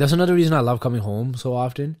that's another reason I love coming home so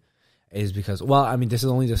often, is because this is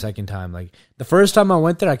only the second time. Like the first time I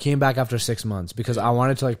went there, I came back after 6 months because I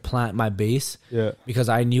wanted to like plant my base. Yeah. Because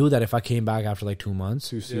I knew that if I came back after like 2 months,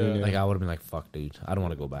 too soon, like I would have been like, fuck, dude, I don't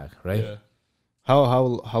want to go back, right? Yeah. How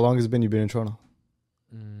long has it been you've been in Toronto?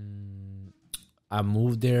 I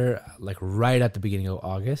moved there like right at the beginning of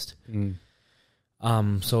August.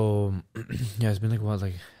 So it's been like what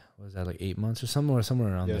was that, like 8 months or somewhere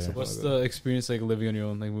around there. So what's the experience like living on your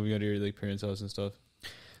own, like moving out of your like parents' house and stuff?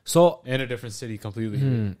 So in a different city completely.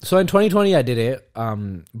 So in 2020 I did it,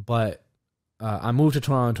 but I moved to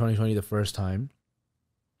Toronto in 2020 the first time.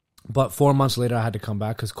 But 4 months later I had to come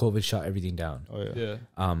back because COVID shut everything down. Oh yeah.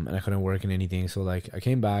 And I couldn't work in anything, so like I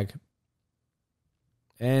came back,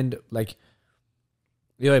 and like,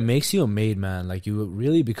 it makes you a made man. Like you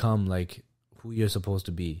really become like who you're supposed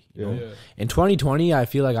to be, you know? Yeah. In 2020, I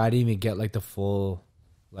feel like I didn't even get like the full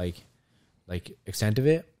like extent of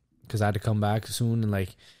it because I had to come back soon, and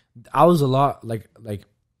like I was a lot like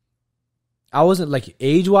I wasn't like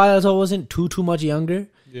age wise, I wasn't too much younger,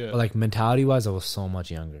 but like mentality wise, I was so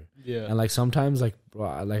much younger. Yeah, and like sometimes like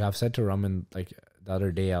I've said to Raman like the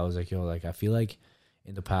other day, I was like, yo, like I feel like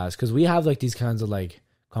in the past, because we have like these kinds of like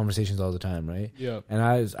conversations all the time, right? Yeah. And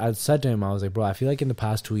I said to him, I was like, bro, I feel like in the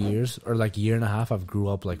past 2 years or like year and a half, I've grew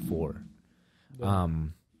up like 4.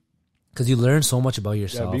 Because you learn so much about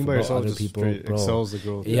yourself, being by about yourself other people, bro. Excels the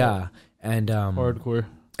growth. Yeah. And hardcore.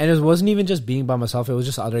 And it wasn't even just being by myself; it was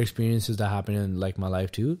just other experiences that happened in like my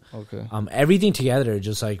life too. Okay. Everything together,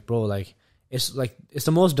 just like, bro, like it's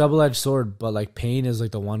the most double-edged sword, but like pain is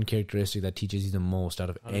like the one characteristic that teaches you the most out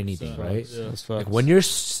of anything, right? Yeah. That's like when you're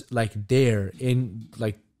like there in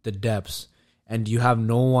like the depths and you have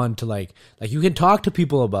no one to like you can talk to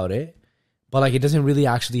people about it, but like it doesn't really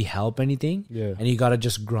actually help anything. Yeah. And you gotta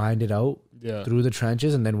just grind it out through the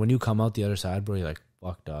trenches, and then when you come out the other side, bro, you're like,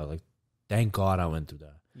 fuck, dog, like thank God I went through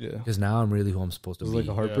that. Yeah. Because now I'm really who I'm supposed to be. Like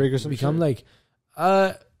a heartbreak or something. Become like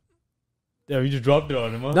Yeah, we just dropped it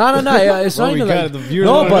on him. Huh? No. Yeah, it's not even like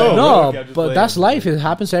but that's life. It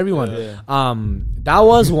happens to everyone. Yeah. That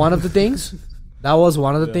was one of the things.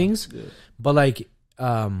 But like,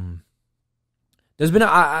 there's been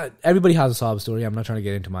everybody has a sob story. I'm not trying to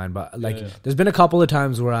get into mine, but like, there's been a couple of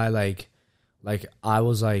times where I like I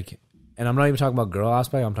was like, and I'm not even talking about girl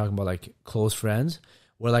aspect. I'm talking about like close friends.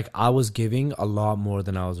 Where like I was giving a lot more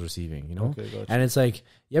than I was receiving, you know? Okay, gotcha. And it's like,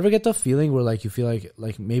 you ever get the feeling where like you feel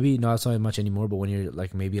like maybe not so much anymore, but when you're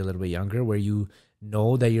like maybe a little bit younger, where you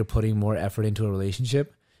know that you're putting more effort into a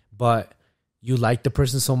relationship, but you like the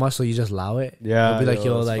person so much, so you just allow it. Yeah. You'll be like,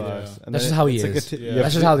 yo, like, that's just how he is.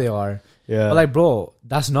 That's just how they are. Yeah. But like, bro,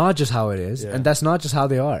 that's not just how it is. Yeah. And that's not just how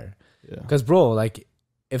they are. Yeah. Because, bro, like,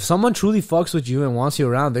 if someone truly fucks with you and wants you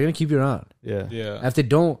around, they're going to keep you around. Yeah. Yeah. And if they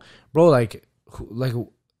don't, bro, like I'm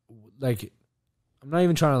not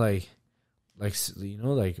even trying to like you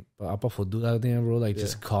know, like do that thing, bro. Like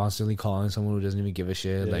just constantly calling someone who doesn't even give a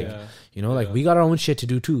shit. Yeah. Like, you know, like we got our own shit to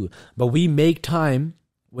do too. But we make time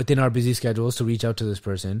within our busy schedules to reach out to this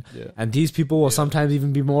person. Yeah. And these people will sometimes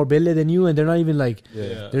even be more busy than you, and they're not even like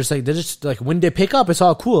they're just like when they pick up, it's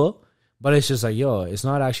all cool. But it's just like, yo, it's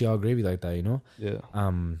not actually all gravy like that, you know? Yeah.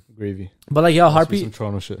 Gravy. But like, yo, Heartbeat. Some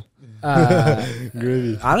Toronto shit.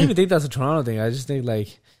 Gravy. I don't even think that's a Toronto thing. I just think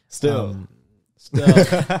like. Still. Nice.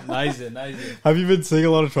 Have you been seeing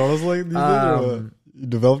a lot of Torontos like these days? Or what? You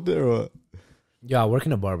developed it or what? Yeah, I work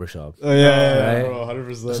in a barbershop. Oh, yeah, right? Bro,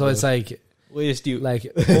 100%. So it's like. Waist you. Like,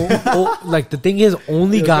 like the thing is,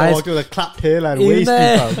 only guys. Walk with a clapped hair and waist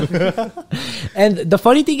you. And the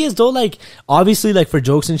funny thing is, though, like, obviously, like, for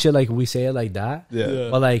jokes and shit, like, we say it like that. Yeah.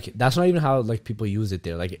 But, like, that's not even how, like, people use it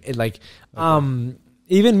there. Like,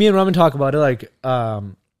 even me and Raman talk about it, like,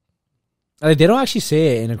 they don't actually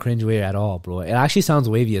say it in a cringe way at all, bro. It actually sounds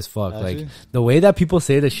wavy as fuck. Actually? Like, the way that people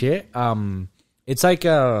say the shit, it's like,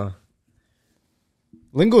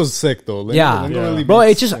 Lingo's sick though. Lingo really bro.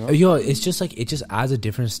 It's just it's just like it just adds a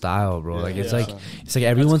different style, bro. Like it's like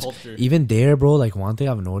everyone's even there, bro. Like one thing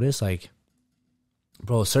I've noticed, like,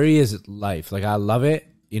 bro, Surrey is life. Like I love it.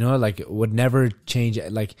 You know, like would never change.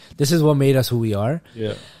 Like this is what made us who we are.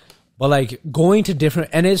 Yeah. But like going to different,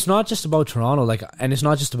 and it's not just about Toronto. Like, and it's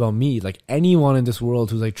not just about me. Like anyone in this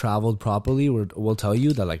world who's like traveled properly will tell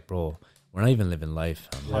you that, like, bro. We're not even living life.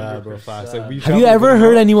 Yeah, bro, facts. Like, have you ever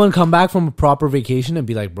heard anyone come back from a proper vacation and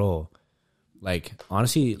be like, bro, like,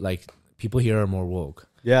 honestly, like, people here are more woke.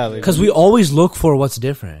 Yeah. Because we always look for what's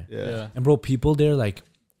different. Yeah. And, bro, people there, like,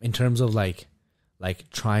 in terms of, like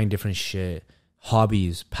trying different shit,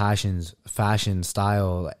 hobbies, passions, fashion,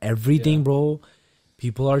 style, everything, bro.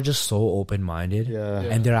 People are just so open-minded,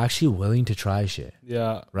 and they're actually willing to try shit.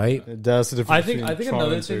 Yeah, right. That's the difference. I think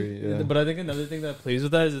another thing, but I think another thing that plays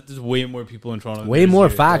with that is that there's way more people in Toronto. Way more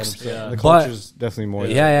facts. The culture's definitely more.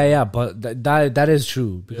 Yeah. But that is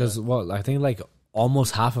true because I think like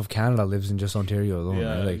almost half of Canada lives in just Ontario alone.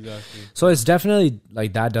 Yeah, right? Like, exactly. So it's definitely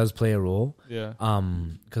like that does play a role. Yeah.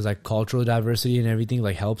 Because like cultural diversity and everything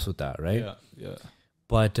like helps with that, right? Yeah.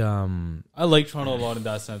 But I like Toronto a lot in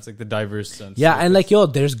that sense, like the diverse sense. Yeah, and like yo,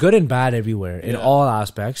 there's good and bad everywhere in all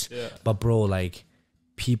aspects. Yeah. But bro, like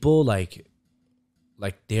people like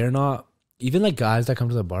they're not even like guys that come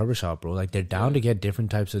to the barbershop, bro. Like they're down to get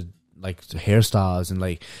different types of like hairstyles and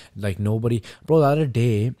like nobody, bro. The other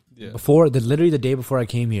day. Literally the day before I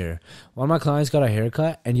came here, one of my clients got a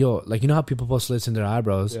haircut, and yo, like you know how people put slits in their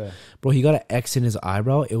eyebrows, bro. He got an X in his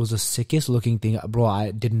eyebrow. It was the sickest looking thing, bro.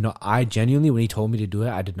 I genuinely, when he told me to do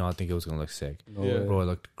it, I did not think it was gonna look sick, bro. It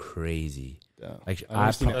looked crazy. Like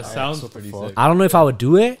that sounds pretty sick. I don't know if I would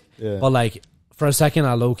do it, but like for a second,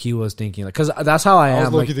 I low key was thinking like, cause that's how I am. I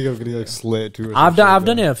was low key thinking of getting like slit too. I've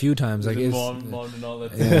done it a few times. Like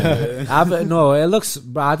no, it looks.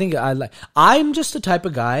 I think I'm just the type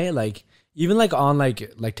of guy like even like on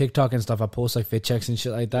like TikTok and stuff. I post like fit checks and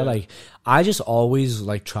shit like that. Yeah. Like I just always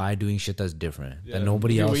like try doing shit that's different than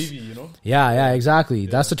nobody else. Wavy, you know? Yeah, exactly. Yeah.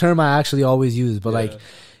 That's the term I actually always use. But like,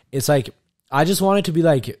 it's like I just want it to be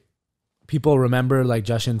like. People remember like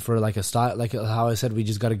Jashan for like a style, like how I said we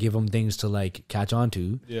just got to give them things to like catch on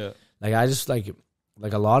to. Yeah. Like I just like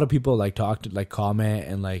a lot of people like talk to like comment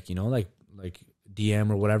and like you know like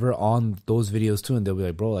DM or whatever on those videos too, and they'll be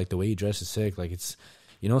like, bro, like the way you dress is sick, like it's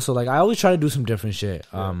you know. So like I always try to do some different shit.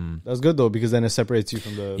 Yeah. That's good though because then it separates you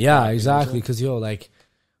from the exactly because yo like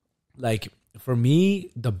for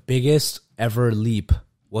me the biggest ever leap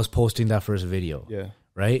was posting that first video. Yeah.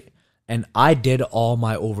 Right. And I did all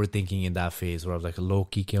my overthinking in that phase where I was like,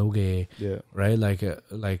 low-key kyoge. Yeah. Right? Like,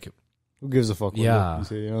 who gives a fuck? Yeah. You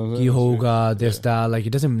say, you know that. Like, it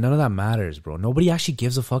doesn't, none of that matters, bro. Nobody actually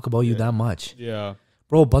gives a fuck about you that much. Yeah.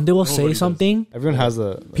 bro, bande will say something. Everyone has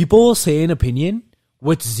a... People will say an opinion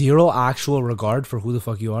with zero actual regard for who the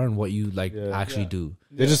fuck you are and what you actually do.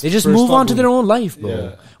 They just move on to their own life, bro.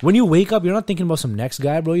 Yeah. When you wake up, you're not thinking about some next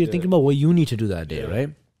guy, bro. You're thinking about what you need to do that day, right?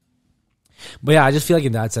 But yeah, I just feel like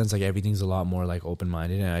in that sense, like everything's a lot more like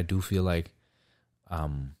open-minded, and I do feel like,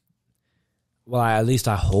 well, at least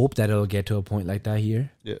I hope that it'll get to a point like that here.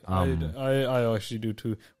 Yeah, I actually do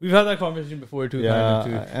too. We've had that conversation before too. Yeah,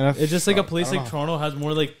 kind of too. And it's just like a place like Toronto has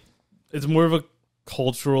more like, it's more of a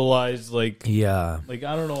culturalized like like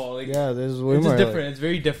I don't know like there's way it's more different. It's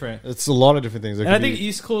very different. It's a lot of different things. And I think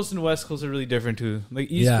East Coast and West Coast are really different too.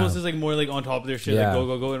 Like East Coast is like more like on top of their shit, like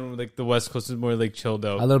go, and like the West Coast is more like chilled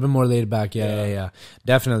out, a little bit more laid back. Yeah.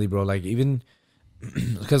 Definitely, bro. Like even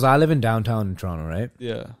because I live in downtown in Toronto, right?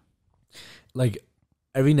 Yeah. Like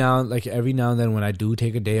every now and then when I do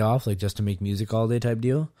take a day off, like just to make music all day type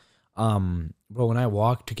deal, bro, when I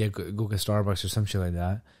walk to go get Starbucks or some shit like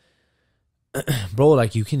that, bro,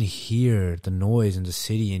 like you can hear the noise in the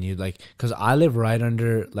city, and you like, because I live right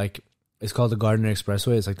under like, it's called the Gardner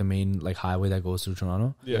Expressway. It's like the main like highway that goes through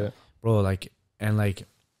Toronto. Yeah, bro, like, and like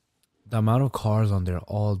the amount of cars on there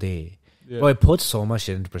all day. Yeah. Bro, it puts so much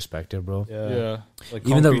shit into perspective, bro. Yeah. Like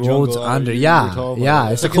even the roads under.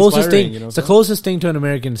 It's the closest thing. It's the closest thing to an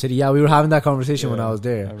American city. Yeah, we were having that conversation when I was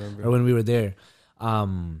there, or when we were there.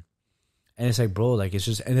 And it's like, bro, like it's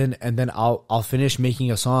just, and then I'll finish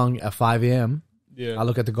making a song at 5 a.m. Yeah. I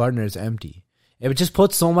look at the Gardner, it's empty. It just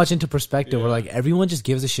puts so much into perspective where like everyone just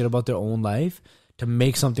gives a shit about their own life to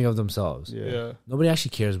make something of themselves. Yeah. Nobody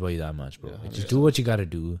actually cares about you that much, bro. Like, just do what you gotta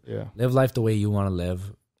do. Yeah. Live life the way you want to live.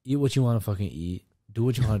 Eat what you want to fucking eat. Do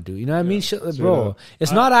what you want to do. You know what I mean? Shit, bro,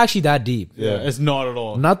 it's not actually that deep. Yeah, it's not at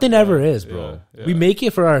all. Nothing ever is, bro. We make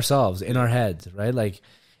it for ourselves in our heads, right? Like,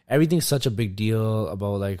 everything's such a big deal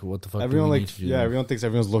about like what the fuck everyone do we like need to do? Yeah, everyone thinks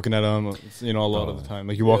everyone's looking at them, you know, a lot of the time.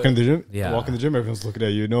 Like you walk in the gym, everyone's looking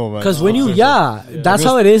at you, man. Because when you that's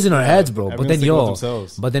how it is in our heads, bro. But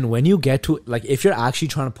then when you get to like, if you're actually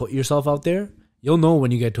trying to put yourself out there, you'll know when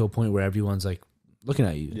you get to a point where everyone's like looking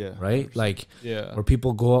at you, right? 100%. Like, where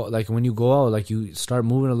people go out, like when you go out, like you start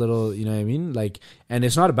moving a little, you know what I mean? Like, and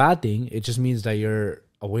it's not a bad thing. It just means that you're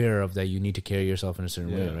aware of that you need to carry yourself in a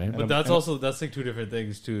certain way, right? But that's like two different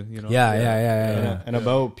things too, you know. Yeah. And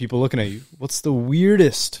about people looking at you, what's the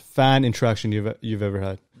weirdest fan interaction you've ever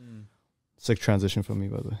had? Sick transition from me,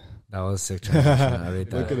 by the way. That was sick transition. I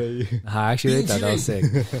rate that. Looking at you. I actually rate that. That was sick.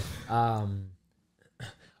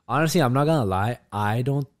 Honestly, I'm not gonna lie. I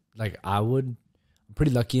don't like. I'm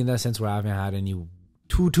pretty lucky in that sense where I haven't had any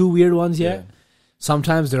too weird ones yet. Yeah.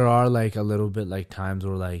 Sometimes there are like a little bit like times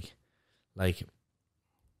where like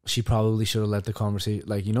she probably should have let the conversation,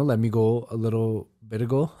 like, you know, let me go a little bit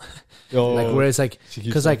ago. Like where it's like,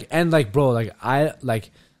 because like, and like, bro, like I like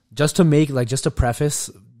just to preface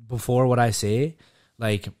before what I say,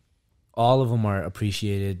 like all of them are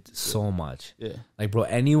appreciated so much. Yeah. Like, bro,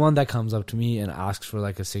 anyone that comes up to me and asks for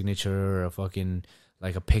like a signature or a fucking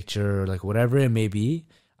like a picture or like whatever it may be,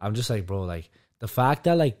 I'm just like, bro, like the fact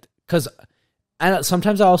that like, because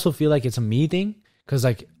sometimes I also feel like it's a me thing. Because,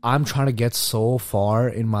 like, I'm trying to get so far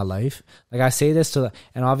in my life. Like, I say this to...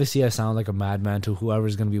 And obviously, I sound like a madman to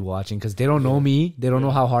whoever's going to be watching. Because they don't know me. They don't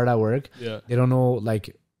know how hard I work. Yeah. They don't know,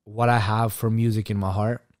 like, what I have for music in my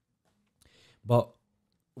heart. But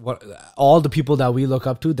what all the people that we look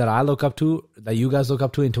up to, that I look up to, that you guys look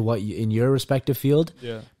up to into what in your respective field,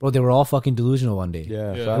 bro, they were all fucking delusional one day.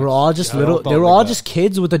 Yeah. They were all just they were all just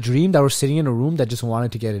kids with a dream that were sitting in a room that just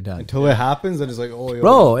wanted to get it done. Until it happens, then it's like, oh, yo,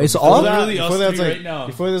 bro, it's all literally before us like, right now.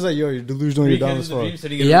 Before there's like, yo, you're delusional, you're dumb as fuck.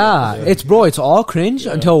 Yeah, it's all cringe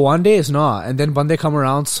until one day it's not, and then when they come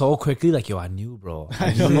around so quickly, like, yo, I knew, bro.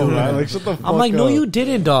 I know, man. Like, shut the fuck I'm like, up. no, you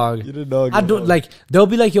didn't, dog. You didn't, dog. I don't like. They'll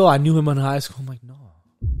be like, yo, I knew him in high school. I'm like, no,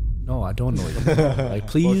 I don't know you. Like,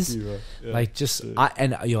 please, like, just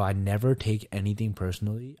I never take anything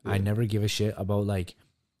personally. I never give a shit about like,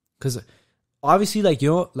 because obviously, like,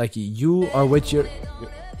 you know, like you are with your.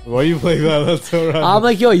 Why are you playing that? That's so random. I'm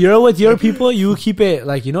like, yo, you're with your people. You keep it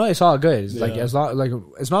like, you know, it's all good. It's like it's not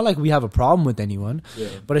like we have a problem with anyone. Yeah.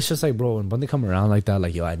 But it's just like, bro, when they come around like that,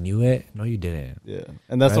 like, yo, I knew it. No, you didn't. Yeah,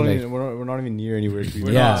 and that's right? not even, we're not even near anywhere to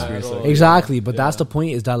be. Exactly. But that's the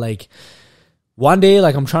point. Is that like. One day,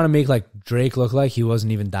 like, I'm trying to make, like, Drake look like he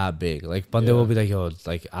wasn't even that big. Like, but they will be like, yo,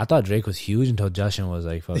 like, I thought Drake was huge until Jashan was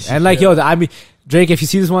like, fuck. And, like, yo, I mean, Drake, if you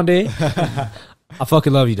see this one day, I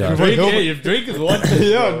fucking love you, dog. If Drake is watching,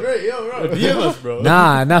 Drake, bro. DM us, bro.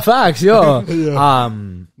 Nah, facts, yo.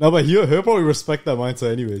 No, but he'll probably respect that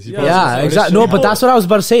mindset anyways. Exactly. No, but that's what I was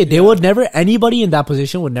about to say. They would never, anybody in that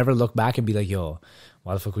position would never look back and be like, yo,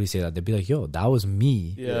 why the fuck would he say that? They'd be like, yo, that was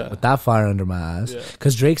me with that fire under my ass.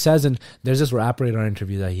 Because Drake says, and there's this rap radar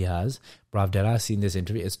interview that he has. Bro, I've seen this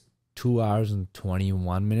interview. It's 2 hours and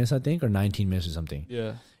 21 minutes, I think, or 19 minutes or something.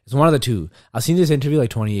 Yeah. It's one of the two. I've seen this interview like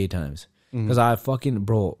 28 times. Because I fucking,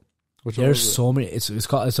 bro, there's so many. It's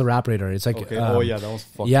a rap radar. It's like, okay. That was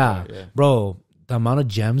fucking yeah, bro, the amount of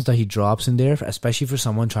gems that he drops in there, especially for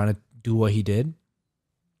someone trying to do what he did.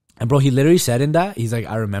 And bro, he literally said in that, he's like,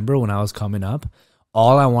 I remember when I was coming up,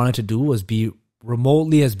 all I wanted to do was be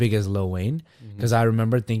remotely as big as Lil Wayne. Because I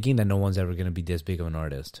remember thinking that no one's ever going to be this big of an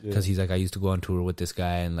artist. Because he's like, I used to go on tour with this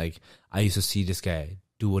guy, and like, I used to see this guy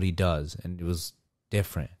do what he does, and it was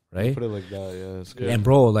different, right? Put it like that, yeah. It's good. And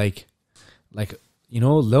bro, like, you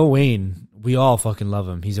know, Lil Wayne, we all fucking love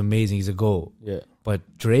him. He's amazing. He's a GOAT. Yeah.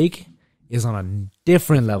 But Drake is on a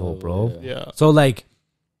different level, bro. Yeah. So like,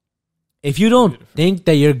 if you don't think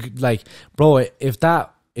that you're like, bro,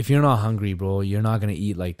 if you're not hungry, bro, you're not gonna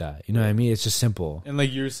eat like that. You know what I mean? It's just simple. And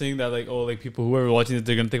like you're saying that, like, oh, like people who are watching this,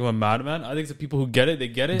 they're gonna think I'm a madman. I think it's the people who get it, they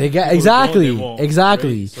get it. They get exactly.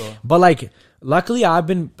 Right? So. But like, luckily, I've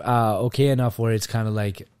been okay enough where it's kind of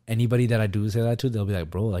like anybody that I do say that to, they'll be like,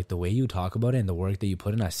 bro, like the way you talk about it and the work that you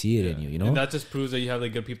put in, I see it in you. You know, and that just proves that you have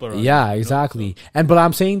like good people around. Yeah, you, exactly. You know? And but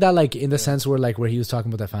I'm saying that like in the sense where like where he was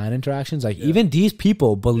talking about the fan interactions, like even these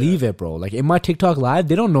people believe it, bro. Like in my TikTok live,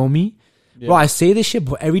 they don't know me. Bro, I say this shit,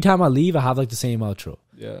 but every time I leave, I have like the same outro.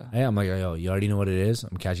 Yeah. Hey, I'm like, yo, you already know what it is.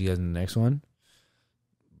 I'm catching you guys in the next one.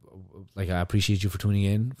 Like, I appreciate you for tuning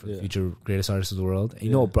in for the future greatest artists of the world. And, you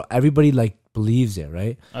know, bro, everybody like believes it,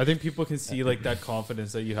 right? I think people can see like that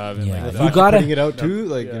confidence that you have in like you gotta putting it out too.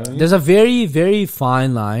 Like, you know what I mean? There's a very, very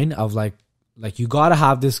fine line of like you gotta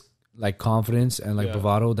have this like confidence and like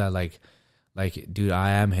bravado that like, dude,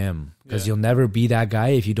 I am him. Because you'll never be that guy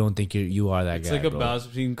if you don't think you are that it's guy. It's like a balance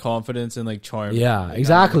between confidence and like charm. Yeah, like,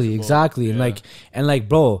 exactly. Yeah. And like,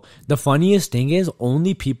 bro, the funniest thing is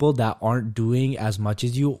only people that aren't doing as much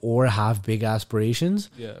as you or have big aspirations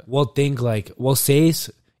will think like, will say,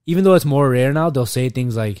 even though it's more rare now, they'll say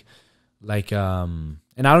things like, and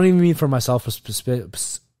I don't even mean for myself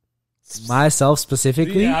specifically.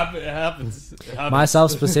 It happens.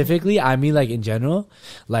 Myself specifically, I mean like in general,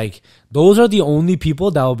 like those are the only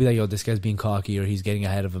people that will be like, yo, this guy's being cocky or he's getting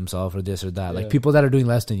ahead of himself or this or that. Like people that are doing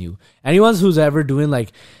less than you. Anyone who's ever doing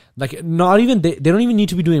like not even they don't even need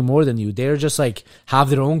to be doing more than you. They're just like have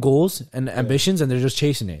their own goals and ambitions and they're just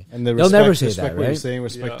chasing it. And they'll never say that, what right? You're saying,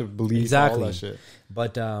 respect the belief, exactly. all that shit.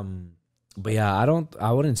 But yeah,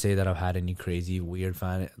 I wouldn't say that I've had any crazy weird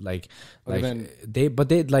fan they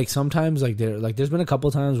sometimes like they're like there's been a couple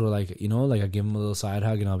times where like, you know, like I give them a little side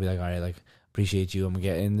hug and I'll be like, all right, like appreciate you, I'm gonna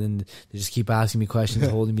get, and then they just keep asking me questions,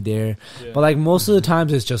 holding me there. But like most of the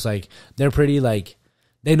times it's just like they're pretty like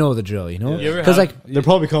they know the drill, you know, because like they'll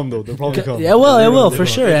probably come though. They'll probably come. Yeah, well, it will for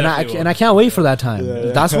sure, and I can't wait for that time.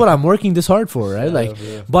 That's what I'm working this hard for, right?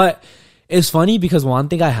 But it's funny because one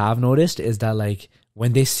thing I have noticed is that like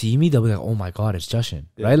when they see me, they'll be like, "Oh my god, it's Jashan,"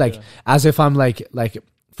 right? Like as if I'm like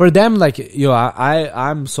for them, like, yo,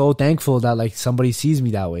 I'm so thankful that like somebody sees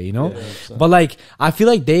me that way, you know. But like I feel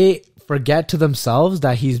like they forget to themselves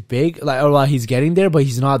that he's big, like, or he's getting there, but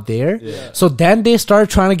he's not there. So then they start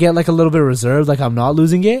trying to get like a little bit reserved, like I'm not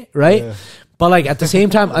losing it, right? But like at the same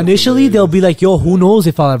time, initially they'll be like, yo, who knows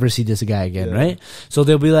if I'll ever see this guy again, right? So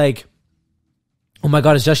they'll be like, oh my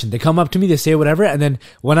god, it's Jashan. They come up to me, they say whatever, and then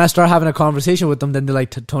when I start having a conversation with them, then they like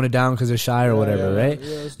tone it down because they're shy or whatever, right?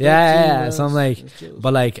 So I'm like,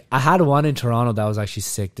 but like I had one in Toronto that was actually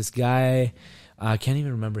sick. This guy, I can't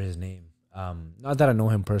even remember his name. Not that I know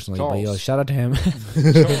him personally, Charles. But yo, shout out to him.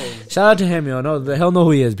 Shout out to him, yo. No, he'll know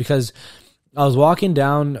who he is because I was walking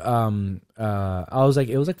down. I was like,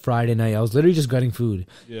 it was like Friday night. I was literally just getting food,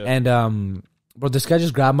 and bro, this guy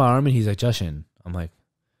just grabbed my arm and he's like, Jashan. I'm like,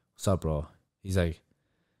 what's up, bro? He's like,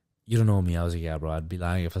 you don't know me. I was like, yeah, bro, I'd be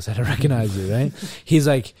lying if I said I recognize you, right? He's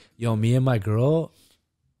like, yo, me and my girl,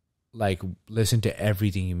 like, listen to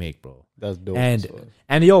everything you make, bro. That's dope. And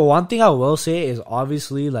yo, one thing I will say is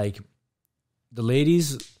obviously, like, the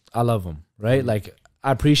ladies, I love them, right? Like,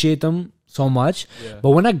 I appreciate them so much.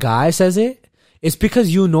 But when a guy says it, it's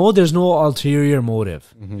because you know there's no ulterior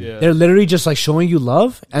motive. They're literally just, like, showing you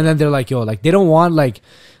love. And then they're like, yo, like, they don't want, like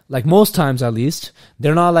most times at least,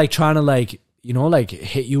 they're not, like, trying to, like, you know, like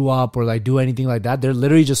hit you up or like do anything like that. They're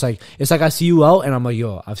literally just like, it's like I see you out and I'm like,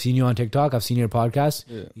 yo, I've seen you on TikTok, I've seen your podcast,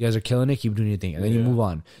 you guys are killing it, keep doing your thing, and then you move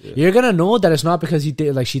on. You're gonna know that it's not because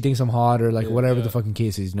like she thinks I'm hot or like whatever the fucking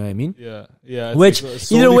case is, you know what I mean? Which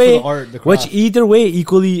like, either way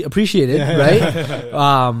equally appreciated, right?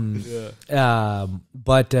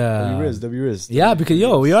 But W Riz. yeah, because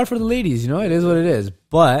yo, we are for the ladies, you know, it is what it is.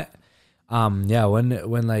 But Yeah,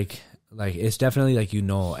 when like it's definitely like, you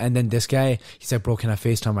know. And then this guy, he said, bro, can I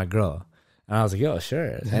FaceTime my girl? And I was like, yo,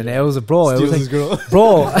 sure. And it was a bro. It was like, girl.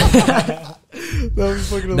 Bro. That was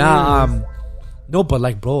fucking hilarious. No, but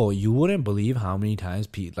like, bro, you wouldn't believe how many times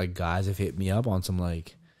like guys have hit me up on some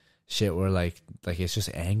like shit where like it's just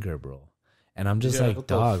anger, bro. And I'm just like,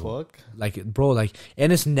 dog, like, bro, like,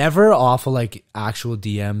 and it's never off of like actual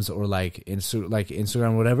DMs or like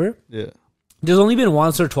Instagram or whatever. Yeah. There's only been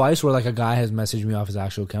once or twice where like a guy has messaged me off his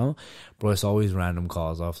actual account, bro. It's always random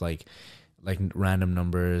calls off like random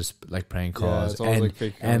numbers, like prank calls,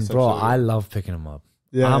 and bro, I love picking them up.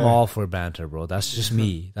 Yeah, I'm all for banter, bro. That's just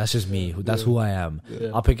me. That's just me. That's who I am. Yeah.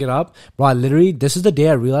 I'll pick it up, bro. I literally, this is the day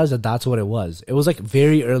I realized that that's what it was. It was like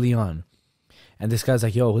very early on, and this guy's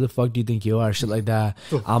like, "Yo, who the fuck do you think you are?" Shit like that.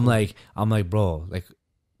 I'm like, bro,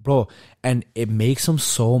 and it makes them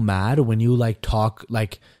so mad when you like talk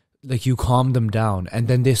like you calm them down, and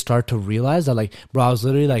then they start to realize that like, bro, I was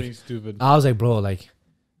literally like, I was like, bro, like,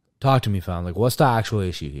 talk to me, fam. Like, what's the actual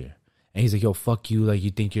issue here? And he's like, yo, fuck you. Like,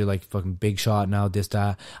 you think you're like fucking big shot now, this,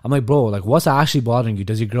 that. I'm like, bro, like, what's actually bothering you?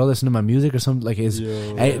 Does your girl listen to my music or something? Like,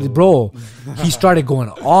 bro, he started going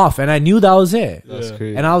off, and I knew that was it. That's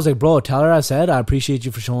crazy. And I was like, bro, tell her I said I appreciate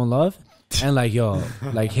you for showing love. And like, yo,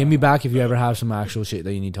 like, hit me back if you ever have some actual shit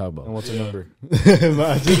that you need to talk about. And what's her number?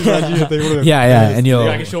 Yeah. And yo,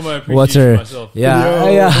 I can show my appreciation what's her? Myself.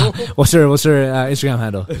 Yeah. What's her Instagram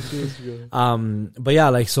handle? But yeah,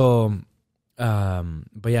 like, so.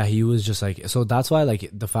 But yeah, he was just like, so that's why, like,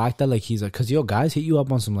 the fact that like he's like, cause yo, guys hit you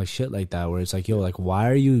up on some like shit like that where it's like, yo, like, why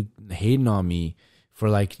are you hating on me for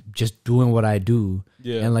like just doing what I do?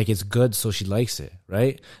 Yeah. And like, it's good, so she likes it,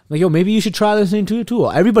 right? Like, yo, maybe you should try listening to it too.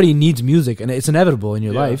 Everybody needs music, and it's inevitable in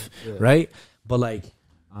your life, right? But like,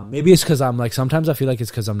 maybe it's because I'm like, sometimes I feel like it's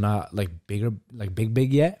because I'm not like bigger, like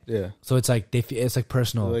big yet. Yeah. So it's like it's like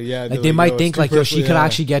personal. Like, they might think like, yo, she could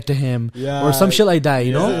actually get to him, or some shit like that.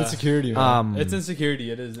 You know, it's insecurity. Man. It's insecurity.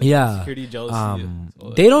 It is. Yeah. Insecurity, jealousy.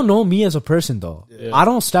 They don't know me as a person though. Yeah. I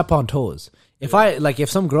don't step on toes. If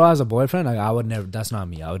if some girl has a boyfriend, like, I would never. That's not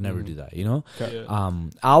me. I would never do that. You know. Yeah.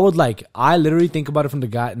 I would like. I literally think about it from the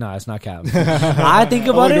guy. No, it's not cap. I think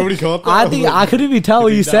about it. I couldn't even tell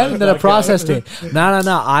what you said, and then I processed it.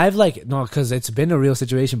 No. I've like because it's been a real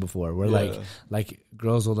situation before where like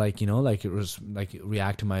girls will like, you know, like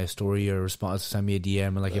react to my story or respond, send me a DM,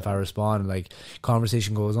 and like if I respond, like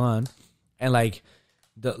conversation goes on, and like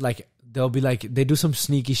they'll be like, they do some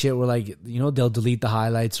sneaky shit where like, you know, they'll delete the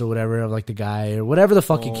highlights or whatever of like the guy or whatever the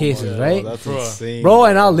fucking case is, right? That's insane, bro.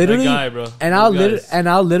 And I'll literally,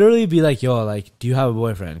 I'll literally be like, yo, like, do you have a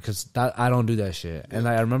boyfriend? Because I don't do that shit. And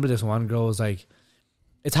like, I remember this one girl was like,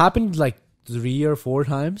 it's happened like 3 or 4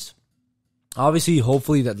 times. Obviously,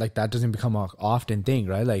 hopefully that doesn't become a often thing,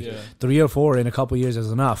 right? Like 3 or 4 in a couple years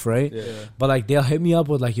is enough, right? Yeah. But like, they'll hit me up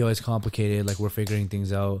with like, yo, it's complicated. Like, we're figuring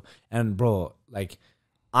things out. And bro, like,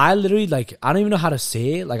 I literally, like, I don't even know how to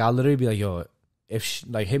say it. Like, I'll literally be like, yo,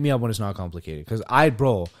 like, hit me up when it's not complicated. Because I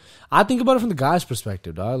think about it from the guy's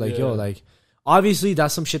perspective, dog. Like, yo, like, obviously,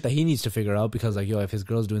 that's some shit that he needs to figure out. Because, like, yo, if his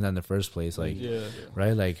girl's doing that in the first place, like,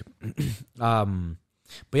 right? Like, but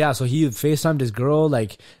yeah, so he FaceTimed his girl,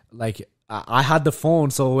 like, I had the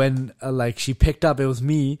phone, so when like she picked up, it was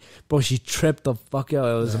me, bro. She tripped the fuck out.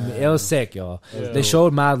 It was sick, yo. Yeah. They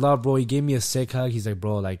showed mad love, bro. He gave me a sick hug. He's like,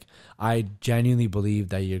 bro, like, I genuinely believe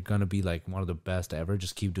that you're gonna be like one of the best ever.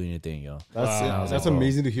 Just keep doing your thing, yo. That's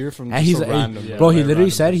amazing to hear from. And he's like, random, bro. He literally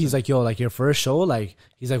said, he's like, yo, like your first show, like,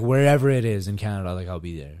 he's like, wherever it is in Canada, like, I'll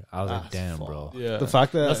be there. I was like, damn, bro. Yeah. The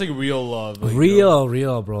fact that that's like real love, like,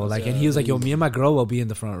 real, bro. Like, and he was like, yo, me and my girl will be in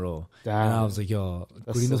the front row. Damn. And I was like, yo,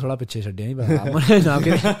 no, I'm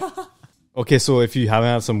kidding. Okay, so if you haven't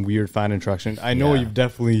had some weird fan interaction, I know you've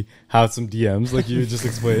definitely had some DMs, like you just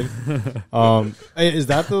explained. Is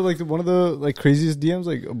that one of the like craziest DMs,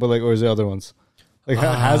 like, but like, or is there other ones? Like,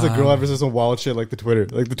 has a girl ever said some wild shit like the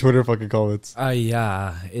Twitter fucking comments?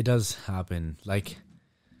 Yeah, it does happen. Like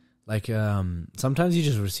sometimes you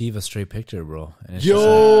just receive a straight picture, bro. And it's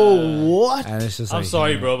what? And it's just I'm like,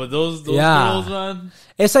 sorry, bro, but those girls, man.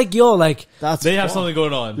 It's like, yo, like, they have something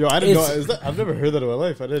going on. Yo, I didn't know. I've never heard that in my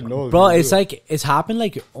life. I didn't know. Bro, it's like, it's happened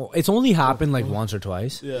like, it's only happened like once or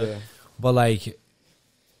twice. Yeah. But like,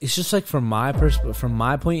 it's just like from my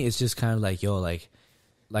point, it's just kind of like, yo, like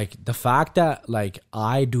the fact that like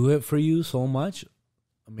I do it for you so much,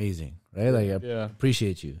 amazing, right? Like, I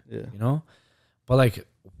appreciate you, you know? But like,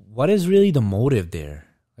 what is really the motive there?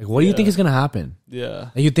 Like, what do you think is gonna happen? Yeah.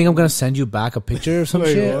 Like, you think I'm gonna send you back a picture or some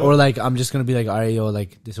shit, or like I'm just gonna be like, all right, yo,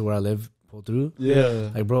 like this is where I live, pull through. Yeah.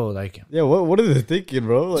 Like, bro, like. Yeah, what are they thinking,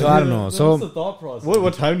 bro? Like, so I don't know. So what's the thought process?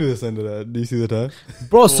 What time do this end at? Do you see the time?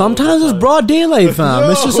 Bro, sometimes it's broad daylight, fam.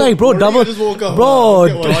 It's just like, bro, double, bro,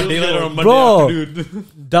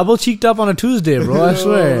 double cheeked up on a Tuesday, bro. I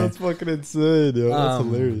swear. That's fucking insane, yo. That's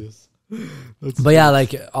hilarious. But yeah,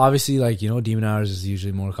 like obviously, like, you know, demon hours is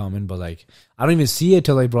usually more common, but like I don't even see it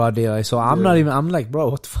till like broad daylight. So I'm not even. I'm like, bro,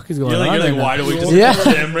 what the fuck is going on? You're like wide awake, just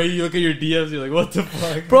damn right. You look at your DMs, you're like, what the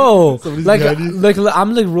fuck, bro? like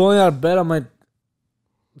I'm like rolling out of bed. I'm like,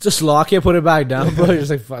 just lock it, put it back down, bro. You're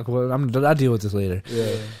just like, fuck. Well, I'll deal with this later.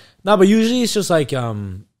 Yeah. No, but usually it's just like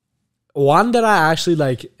one that I actually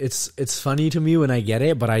like. It's funny to me when I get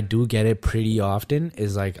it, but I do get it pretty often.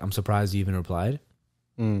 Is like, I'm surprised you even replied.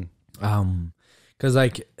 Cause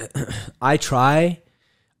like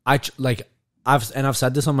I've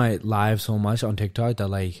said this on my live so much on TikTok that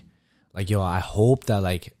like yo, I hope that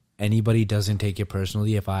like anybody doesn't take it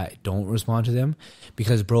personally if I don't respond to them,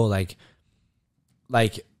 because bro, like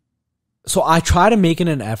so I try to make it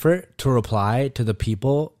an effort to reply to the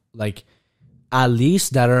people like at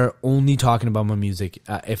least that are only talking about my music,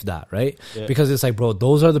 if that, right? Yeah. Because it's like, bro,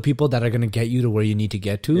 those are the people that are gonna get you to where you need to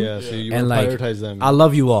get to. Yeah, so you and like, prioritize them. I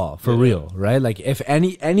love you all for real, right? Like, if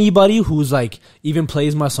anybody who's like even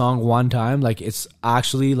plays my song one time, like it's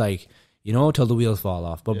actually like, you know, till the wheels fall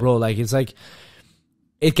off. But bro, like it's like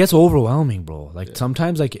it gets overwhelming, bro. Like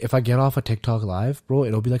sometimes, like if I get off a TikTok live, bro,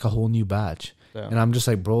 it'll be like a whole new batch, and I'm just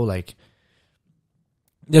like, bro, like.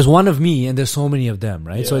 There's one of me and there's so many of them,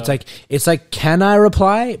 right? Yeah. So it's like, can I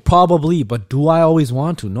reply? Probably, but do I always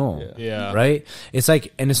want to? No. Yeah. Right? It's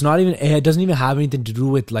like, and it's not even, it doesn't even have anything to do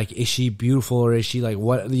with like, is she beautiful or is she like,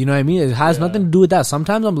 what, you know what I mean? It has nothing to do with that.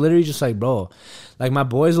 Sometimes I'm literally just like, bro, like my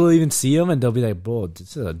boys will even see them and they'll be like, bro,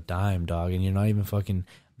 this is a dime, dog. And you're not even fucking,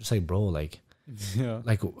 I'm just like, bro, like,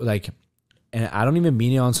 like, and I don't even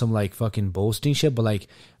mean it on some like fucking boasting shit, but like,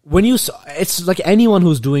 when you, it's like anyone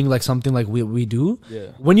who's doing like something like we do,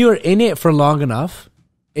 when you're in it for long enough,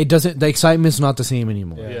 it doesn't, the excitement's not the same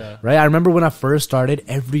anymore. Right? I remember when I first started,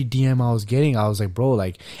 every DM I was getting, I was like, bro,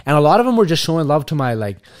 like, and a lot of them were just showing love to my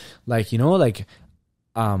like, you know, like,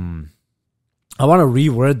 I want to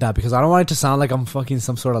reword that because I don't want it to sound like I'm fucking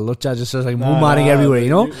some sort of lucha, just like moonlighting everywhere, you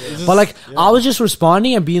know? But like, I was just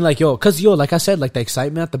responding and being like, yo, cause yo, like I said, like the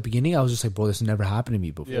excitement at the beginning, I was just like, bro, this never happened to me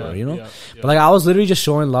before, you know? But like, I was literally just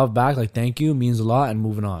showing love back, like, thank you, means a lot, and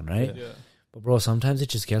moving on, right? But bro, sometimes it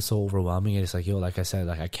just gets so overwhelming and it's like, yo, like I said,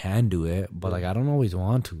 like I can do it, but like I don't always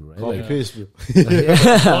want to, right? Copy like, paste, bro.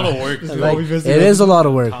 It's a lot of work. Like, it is a lot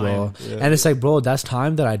of work, bro. And it's like, bro, that's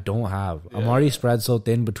time that I don't have. I'm already spread so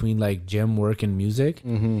thin between like gym, work, and music.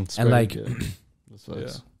 And like, and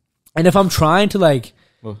if I'm trying to like,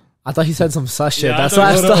 I thought he said some sus shit. That's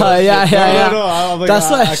why I started. No,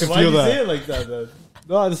 that's why I can feel that. Why do you say it like that, then?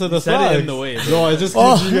 No, I just said that's said it in the way. No, I just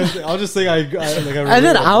I'll just say I and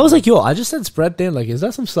then I was like, yo, I just said spread thin. Like, is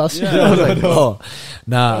that some sus shit? I was like, oh,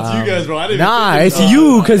 nah. It's you guys, bro. I didn't it's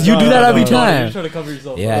you because you do that every time. You're trying to cover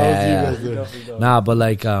yourself. Yeah. Nah, but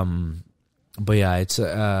like, but yeah, it's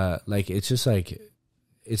like it's just like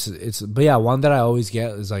it's. But yeah, one that I always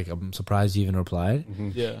get is like, I'm surprised you even replied.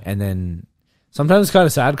 And then. Sometimes it's kind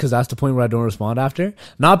of sad because that's the point where I don't respond after.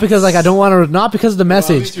 Not because like I don't want to, not because of the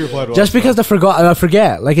message, just because I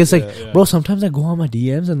forget. Like it's like, bro, sometimes I go on my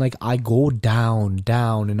DMs and like I go down,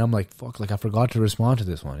 and I'm like, fuck, like I forgot to respond to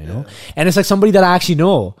this one, you know? And it's like somebody that I actually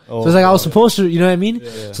know. So it's like I was supposed to, you know what I mean?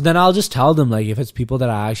 So then I'll just tell them, like, if it's people that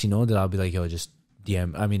I actually know, that I'll be like, yo, just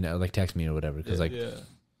DM, I mean, like text me or whatever. Cause like,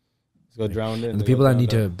 go drown in. The people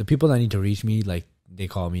that need to reach me, like, they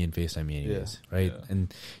call me and FaceTime me anyways, right?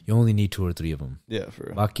 And you only need 2 or 3 of them. Yeah, for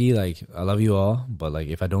real. Lucky, like, I love you all, but like,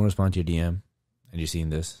 if I don't respond to your DM and you're seeing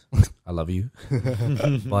this, I love you.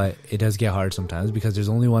 But it does get hard sometimes because there's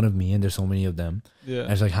only one of me and there's so many of them. Yeah.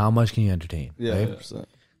 And it's like, how much can you entertain? Yeah, right? 100%.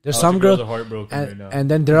 There's some girls are heartbroken right now. And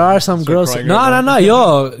then there are some girls. No,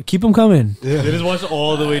 yo, keep them coming. They just watch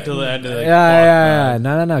all the way till the end. Like,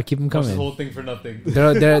 No, keep them coming. This whole thing for nothing.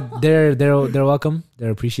 They're welcome. They're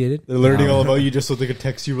appreciated. They're learning all about you just so they could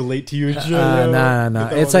text you, relate to you, and shit. No.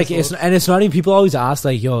 It's like it's not even. People always ask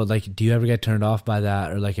like, yo, like, do you ever get turned off by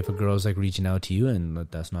that, or like if a girl's like reaching out to you, and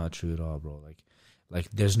that's not true at all, bro. Like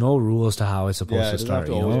there's no rules to how it's supposed to start.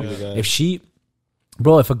 You know,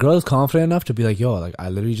 if a girl is confident enough to be like, yo, like I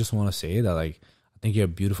literally just want to say that, like, I think you're a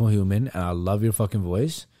beautiful human and I love your fucking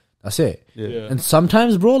voice. That's it. Yeah. And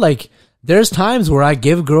sometimes, bro, like there's times where I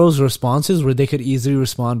give girls responses where they could easily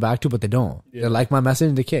respond back to, but they don't. They like my message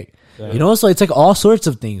and they kick. You know, so it's like all sorts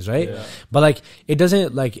of things, right? Yeah. But like it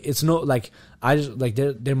doesn't, like, it's no, like, I just like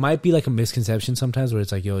there might be like a misconception sometimes where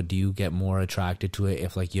it's like, yo, do you get more attracted to it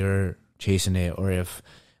if like you're chasing it, or if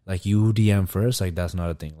like you DM first, like that's not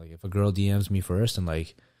a thing. Like if a girl DMs me first and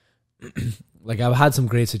like like I've had some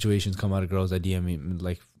great situations come out of girls that DM me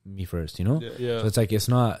like me first, you know? Yeah. So it's like it's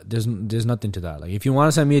not there's nothing to that. Like if you want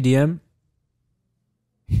to send me a DM,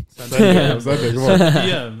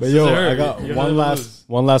 but yo, I got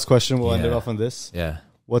one last question. We'll end it off on this. Yeah.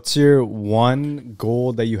 What's your one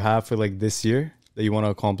goal that you have for like this year that you want to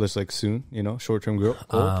accomplish like soon? You know, short-term goal.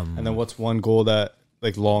 And then what's one goal that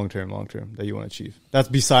like long-term that you want to achieve? That's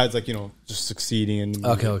besides like, you know, just succeeding and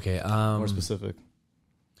okay. More specific.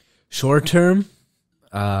 Short-term,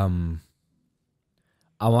 I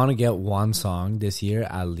want to get one song this year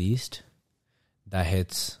at least that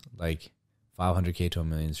hits like 500K to 1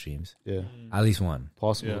 million streams. Yeah. At least one.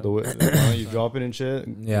 Possible. Yeah. The way you drop it and shit.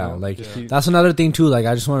 Yeah, like that's another thing too. Like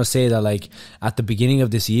I just want to say that like at the beginning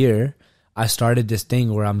of this year, I started this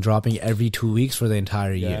thing where I'm dropping every 2 weeks for the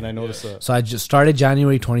entire year. Yeah, and I noticed that. So I just started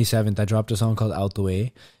January 27th. I dropped a song called Out the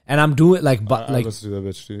Way. And I'm doing like I must do that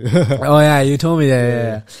bitch too. Oh yeah, you told me that.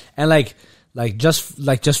 Yeah. And like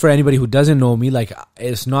just for anybody who doesn't know me, like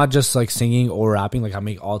it's not just like singing or rapping. Like I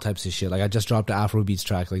make all types of shit. Like I just dropped an Afrobeats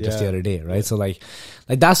track like just the other day, right? So like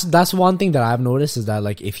that's one thing that I've noticed is that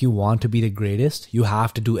like if you want to be the greatest, you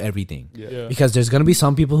have to do everything. Yeah. Because there's gonna be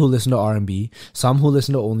some people who listen to R&B, some who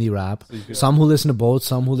listen to only rap, some who listen to both,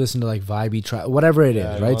 some who listen to like vibey track, whatever it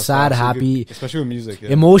is, right? Sad, happy, especially with music. Yeah.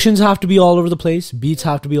 Emotions have to be all over the place. Beats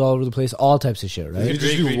have to be all over the place. All types of shit, right? You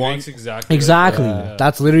just do one exactly.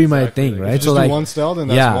 That's literally my thing, right? So like one style, then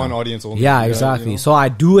that's one audience only. Yeah, exactly. You know? So I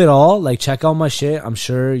do it all. Like check out my shit. I'm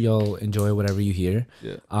sure you'll enjoy whatever you hear.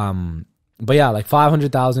 Yeah. But yeah, like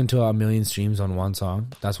 500,000 to 1 million streams on one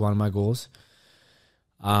song. That's one of my goals.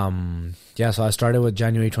 Yeah, so I started with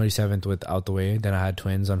January 27th with Out the Way. Then I had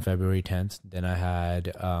Twins on February 10th. Then I had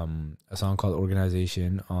a song called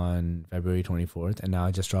Organization on February 24th. And now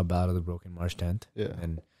I just dropped Battle of the Broken March 10th. Yeah.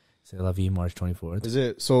 And C'est la vie March 24th. Is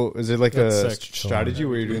it like a strategy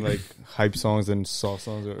where you're doing like hype songs and soft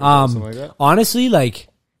songs or something like that? Honestly, like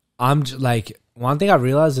like one thing I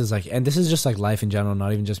realized is like, and this is just like life in general,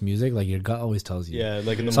 not even just music. Like your gut always tells you. Yeah,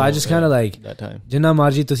 like in the so I just kind of like that time. Jinna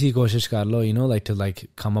marji tusi koshish kar lo, you know, like to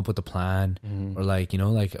like come up with a plan or like, you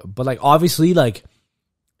know, like, but like obviously like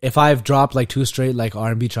if I've dropped like 2 straight like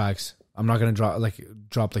R&B tracks, I'm not gonna drop like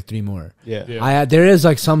 3 more. Yeah. There is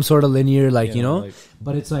like some sort of linear like you know, like,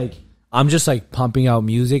 but it's like I'm just like pumping out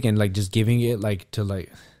music and like just giving it like to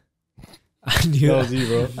like. I knew that was you,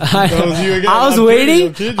 bro. That was you again. I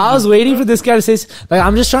was waiting for this guy to say like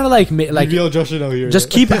I'm just trying to like Jashan out here. Just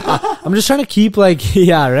keep. I'm just trying to keep like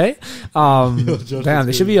right. Damn,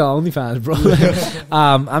 they should be OnlyFans, bro.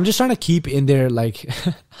 I'm just trying to keep in their like.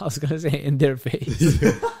 I was gonna say in their face.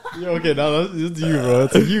 Yeah, okay, now that's you, bro.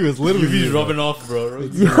 It's like you. It's literally Yuvi's you, rubbing off, bro.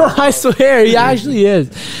 I swear, he actually is.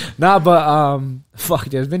 Nah, but fuck,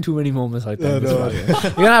 there's been too many moments like that.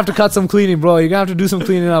 You're gonna have to cut some cleaning, bro. You're gonna have to do some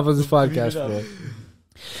cleaning up on this podcast, bro.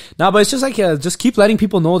 Nah, but it's just like just keep letting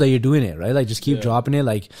people know that you're doing it, right? Like just keep dropping it.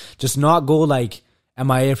 Like just not go like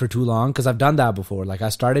MIA for too long, because I've done that before. Like I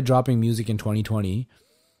started dropping music in 2020,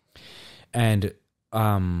 and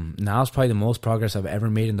now it's probably the most progress I've ever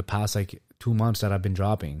made in the past like 2 months that I've been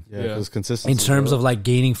dropping. Yeah, it's consistent. In terms of like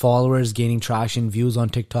gaining followers, gaining traction, views on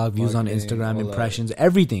TikTok, views on Instagram, impressions,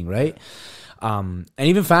 everything, right? And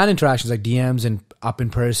even fan interactions like DMs and up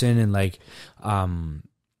in person and like and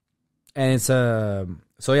it's so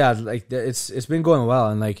yeah, like it's been going well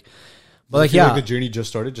and like. But like like the journey just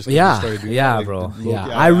started. Just started doing yeah, like, bro.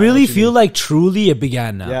 I really feel like truly it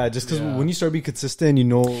began now. Yeah, just because when you start being consistent, you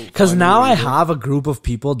know. Because now I have a group of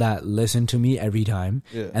people that listen to me every time,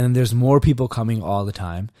 and then there's more people coming all the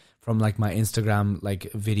time from like my Instagram like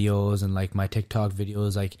videos and like my TikTok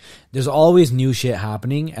videos. Like there's always new shit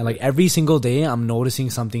happening, and like every single day I'm noticing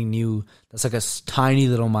something new. That's like a tiny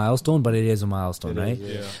little milestone, but it is a milestone, right?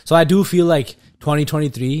 So I do feel like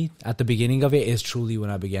 2023 at the beginning of it is truly when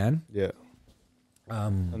I began. Yeah.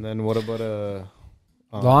 And then what about a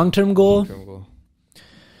long-term goal?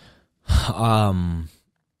 I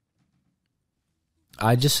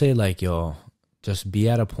just say like, yo, just be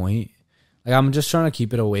at a point. Like I'm just trying to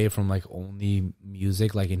keep it away from like only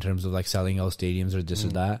music, like in terms of like selling out stadiums or this or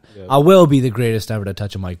that. Yeah. I will be the greatest ever to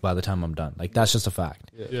touch a mic by the time I'm done. Like that's just a fact.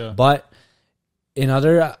 Yeah. But in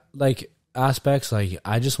other like aspects, like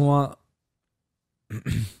I just want,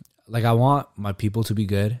 like I want my people to be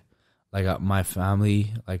good. Like my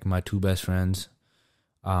family, like my 2 best friends,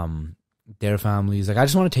 their families. Like I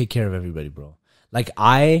just want to take care of everybody, bro. Like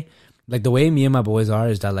the way me and my boys are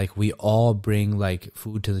is that like we all bring like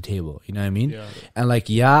food to the table. You know what I mean? Yeah. And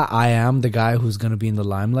like I am the guy who's gonna be in the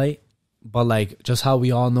limelight, But like, just how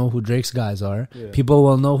we all know who Drake's guys are, people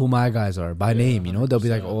will know who my guys are by name. You know, they'll be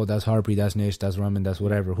like, oh, that's Harpreet, that's Nish, that's Raman, that's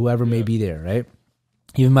whatever, whoever may be there, right?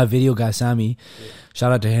 Even my video guy Sammy,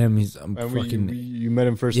 shout out to him. He's fucking. You met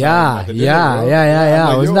him first. Yeah, time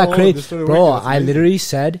yeah. Wasn't that crazy, bro? I literally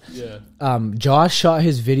said, Josh shot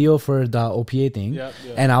his video for the OPA thing,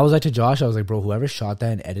 and I was like to Josh, I was like, bro, whoever shot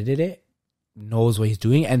that and edited it knows what he's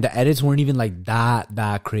doing, and the edits weren't even like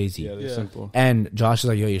that crazy. Yeah, they're simple. And Josh is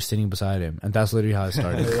like, yo, you're sitting beside him, and that's literally how it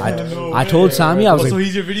started. I told Sammy, I was like, so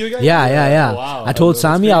he's your video guy? Yeah. Oh, wow. I told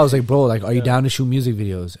Sammy, I was like, bro, like, are you down to shoot music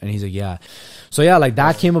videos? And he's like, yeah. So yeah, like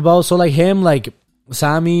that came about. So like him, like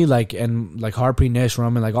Sammy, like, and like Harpreet, Nish,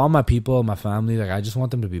 Raman, like all my people, my family, like I just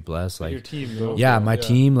want them to be blessed. Like your team, bro. Yeah, my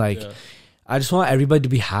team, like I just want everybody to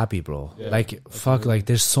be happy, bro. Like fuck, like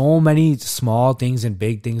there's so many small things and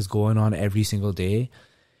big things going on every single day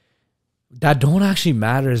that don't actually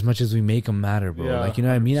matter as much as we make them matter, bro. Like, you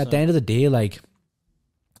know what I mean? 100%. At the end of the day, like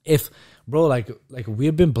if bro, like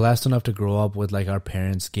we've been blessed enough to grow up with like our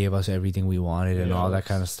parents gave us everything we wanted and all that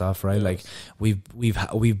kind of stuff, right? Like we've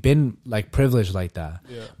been like privileged like that.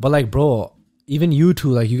 But like, bro, even you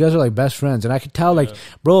two, like you guys are like best friends, and I could tell, like,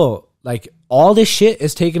 bro, like all this shit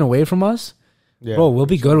is taken away from us. Bro, we'll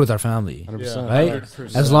be good with our family, 100%. right?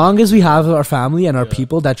 100%. As long as we have our family and our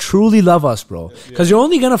people that truly love us, bro. Because you're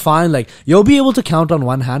only gonna find, like, you'll be able to count on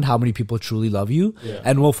one hand how many people truly love you,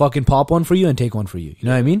 and will fucking pop one for you and take one for you. You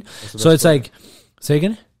know what I mean? So it's like, say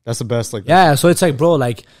again? That's the best. Like, yeah. So it's like, bro,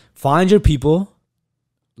 like, find your people,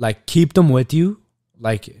 like, keep them with you,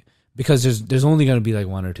 like, because there's only gonna be like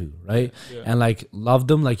one or two, right? And like, love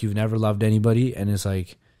them like you've never loved anybody, and it's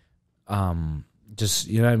like, just,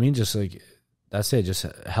 you know what I mean? Just like, that's it. Just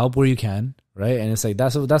help where you can, right? And it's like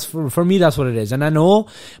that's for me. That's what it is. And I know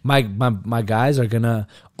my guys are gonna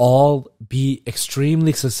all be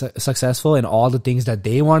extremely successful in all the things that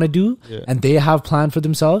they want to do, and they have planned for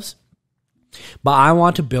themselves. But I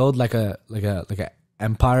want to build like a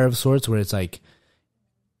empire of sorts, where it's like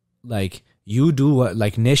you do what,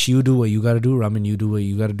 like Nish, you do what you gotta do. Raman, you do what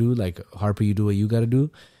you gotta do. Like Harper, you do what you gotta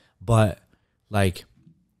do. But like,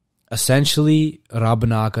 essentially, Rab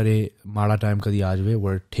na kare mada time kadi aajve,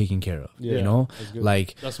 we're taken care of. You know,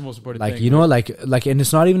 like that's the most important like thing. You know, like, and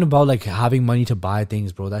it's not even about like having money to buy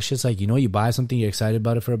things, bro. That's just like, you know, you buy something, you're excited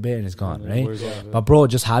about it for a bit, and it's gone, right? But bro,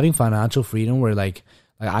 just having financial freedom, where like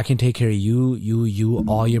I can take care of you,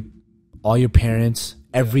 all your parents,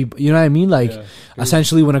 you know what I mean? Like,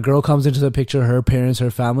 essentially, when a girl comes into the picture, her parents, her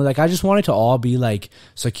family, like I just want it to all be like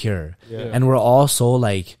secure, and we're all so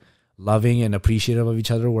like loving and appreciative of each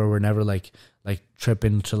other, where we're never like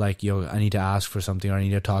tripping to like, yo, I need to ask for something, or I need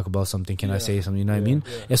to talk about something, can I say something, you know what I mean?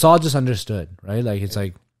 It's all just understood, right? Like, it's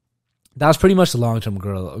like, that's pretty much the long-term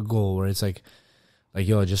goal, where it's like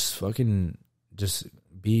yo, just fucking just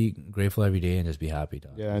be grateful every day and just be happy,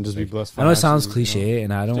 dog. Yeah, and just be blessed. I know it sounds cliche,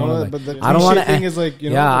 and I don't want to. Like, I don't want to. Thing is like,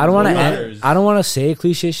 you know, I don't want to. I don't want to say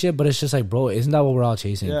cliche shit, but it's just like, bro, isn't that what we're all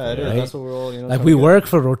chasing? Yeah, for, it is. right? That's what we're all. You know, like we work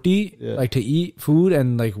for roti, like to eat food,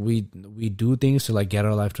 and like we do things to like get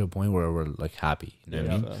our life to a point where we're like happy. You know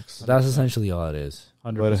what I mean? That's essentially all it is.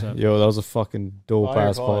 100%. Yo, that was a fucking dope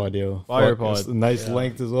ass pod, yo. Fire pod. Nice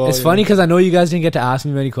length as well. It's funny because I know you guys didn't get to ask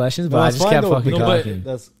me many questions, but I just kept fucking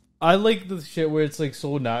talking. I like the shit where it's like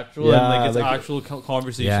so natural and like it's like actual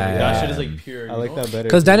conversation. That shit is like pure. I like that better.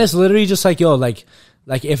 Because then it's literally just like, yo, like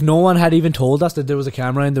if no one had even told us that there was a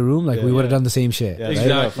camera in the room, like we would have done the same shit. Yeah, right?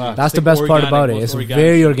 Exactly. That's the best part about it. It's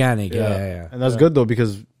very organic. Yeah. And that's good though,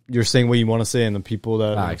 because you're saying what you want to say, and the people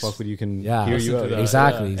that fuck with you can hear you out.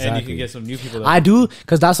 Exactly. And you can get some new people. I do,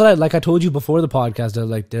 because that's what I told you before the podcast, that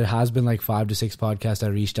like there has been like 5 to 6 podcasts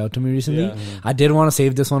that reached out to me recently. I did want to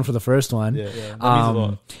save this one for the first one. That means a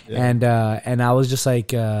lot. And I was just like,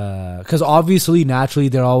 because obviously naturally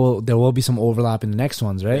there will be some overlap in the next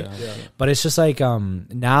ones, right? But it's just like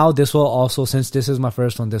now this will also, since this is my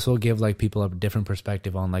first one, this will give like people a different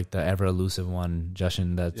perspective on like the ever elusive one,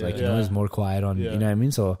 Jashan, that's like, you know, is more quiet on, you know what I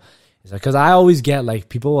mean? So it's like, because I always get like,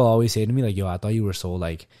 people will always say to me like, yo, I thought you were so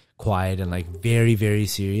like quiet and like very, very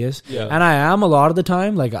serious. And I am a lot of the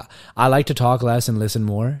time. Like I like to talk less and listen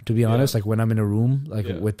more, to be honest. Like when I'm in a room like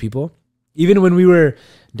with people, even when we were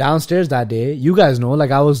downstairs that day, you guys know, like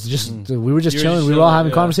I was just we were just chilling, we were all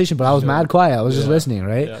having conversation, but I was mad quiet. I was just listening,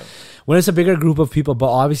 right? When it's a bigger group of people, but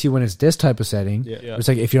obviously when it's this type of setting, it's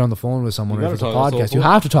like if you're on the phone with someone or if it's a podcast, you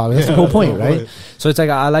have to talk. That's the whole point, right? So it's like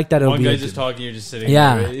I like that. One guy's just talking, you're just sitting.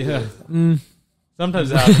 Yeah.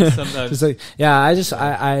 Sometimes it happens. Sometimes. Just like,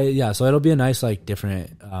 yeah. So it'll be a nice, like,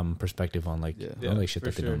 different perspective on, like, like shit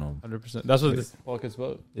that they don't know. 100%. That's what this podcast is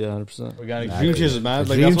about. Yeah, 100%. Organic DreamChaserz, man.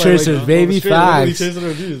 Like, DreamChaserz, baby. Facts.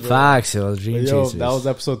 Reviews, Facts, yo. DreamChaserz. That was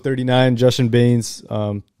episode 39. Jashan Bains.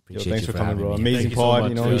 Thanks for coming, bro. Amazing pod.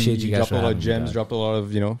 You know, appreciate you guys. Dropped a lot of gems. Dropped a lot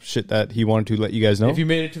of shit that he wanted to let you guys know. If you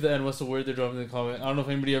made it to the end, what's the word they're dropping in the comment? I don't know if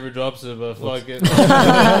anybody ever drops it, but fuck it.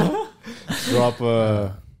 Drop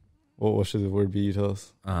what should the word be? You tell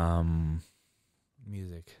us.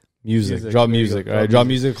 Music. Drop music. All right, drop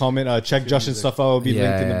music. Comment. Check Jashan's stuff out. Will be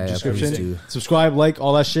linked in the description. Subscribe, like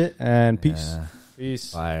all that shit, and peace.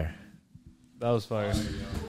 Peace. Fire. That was fire.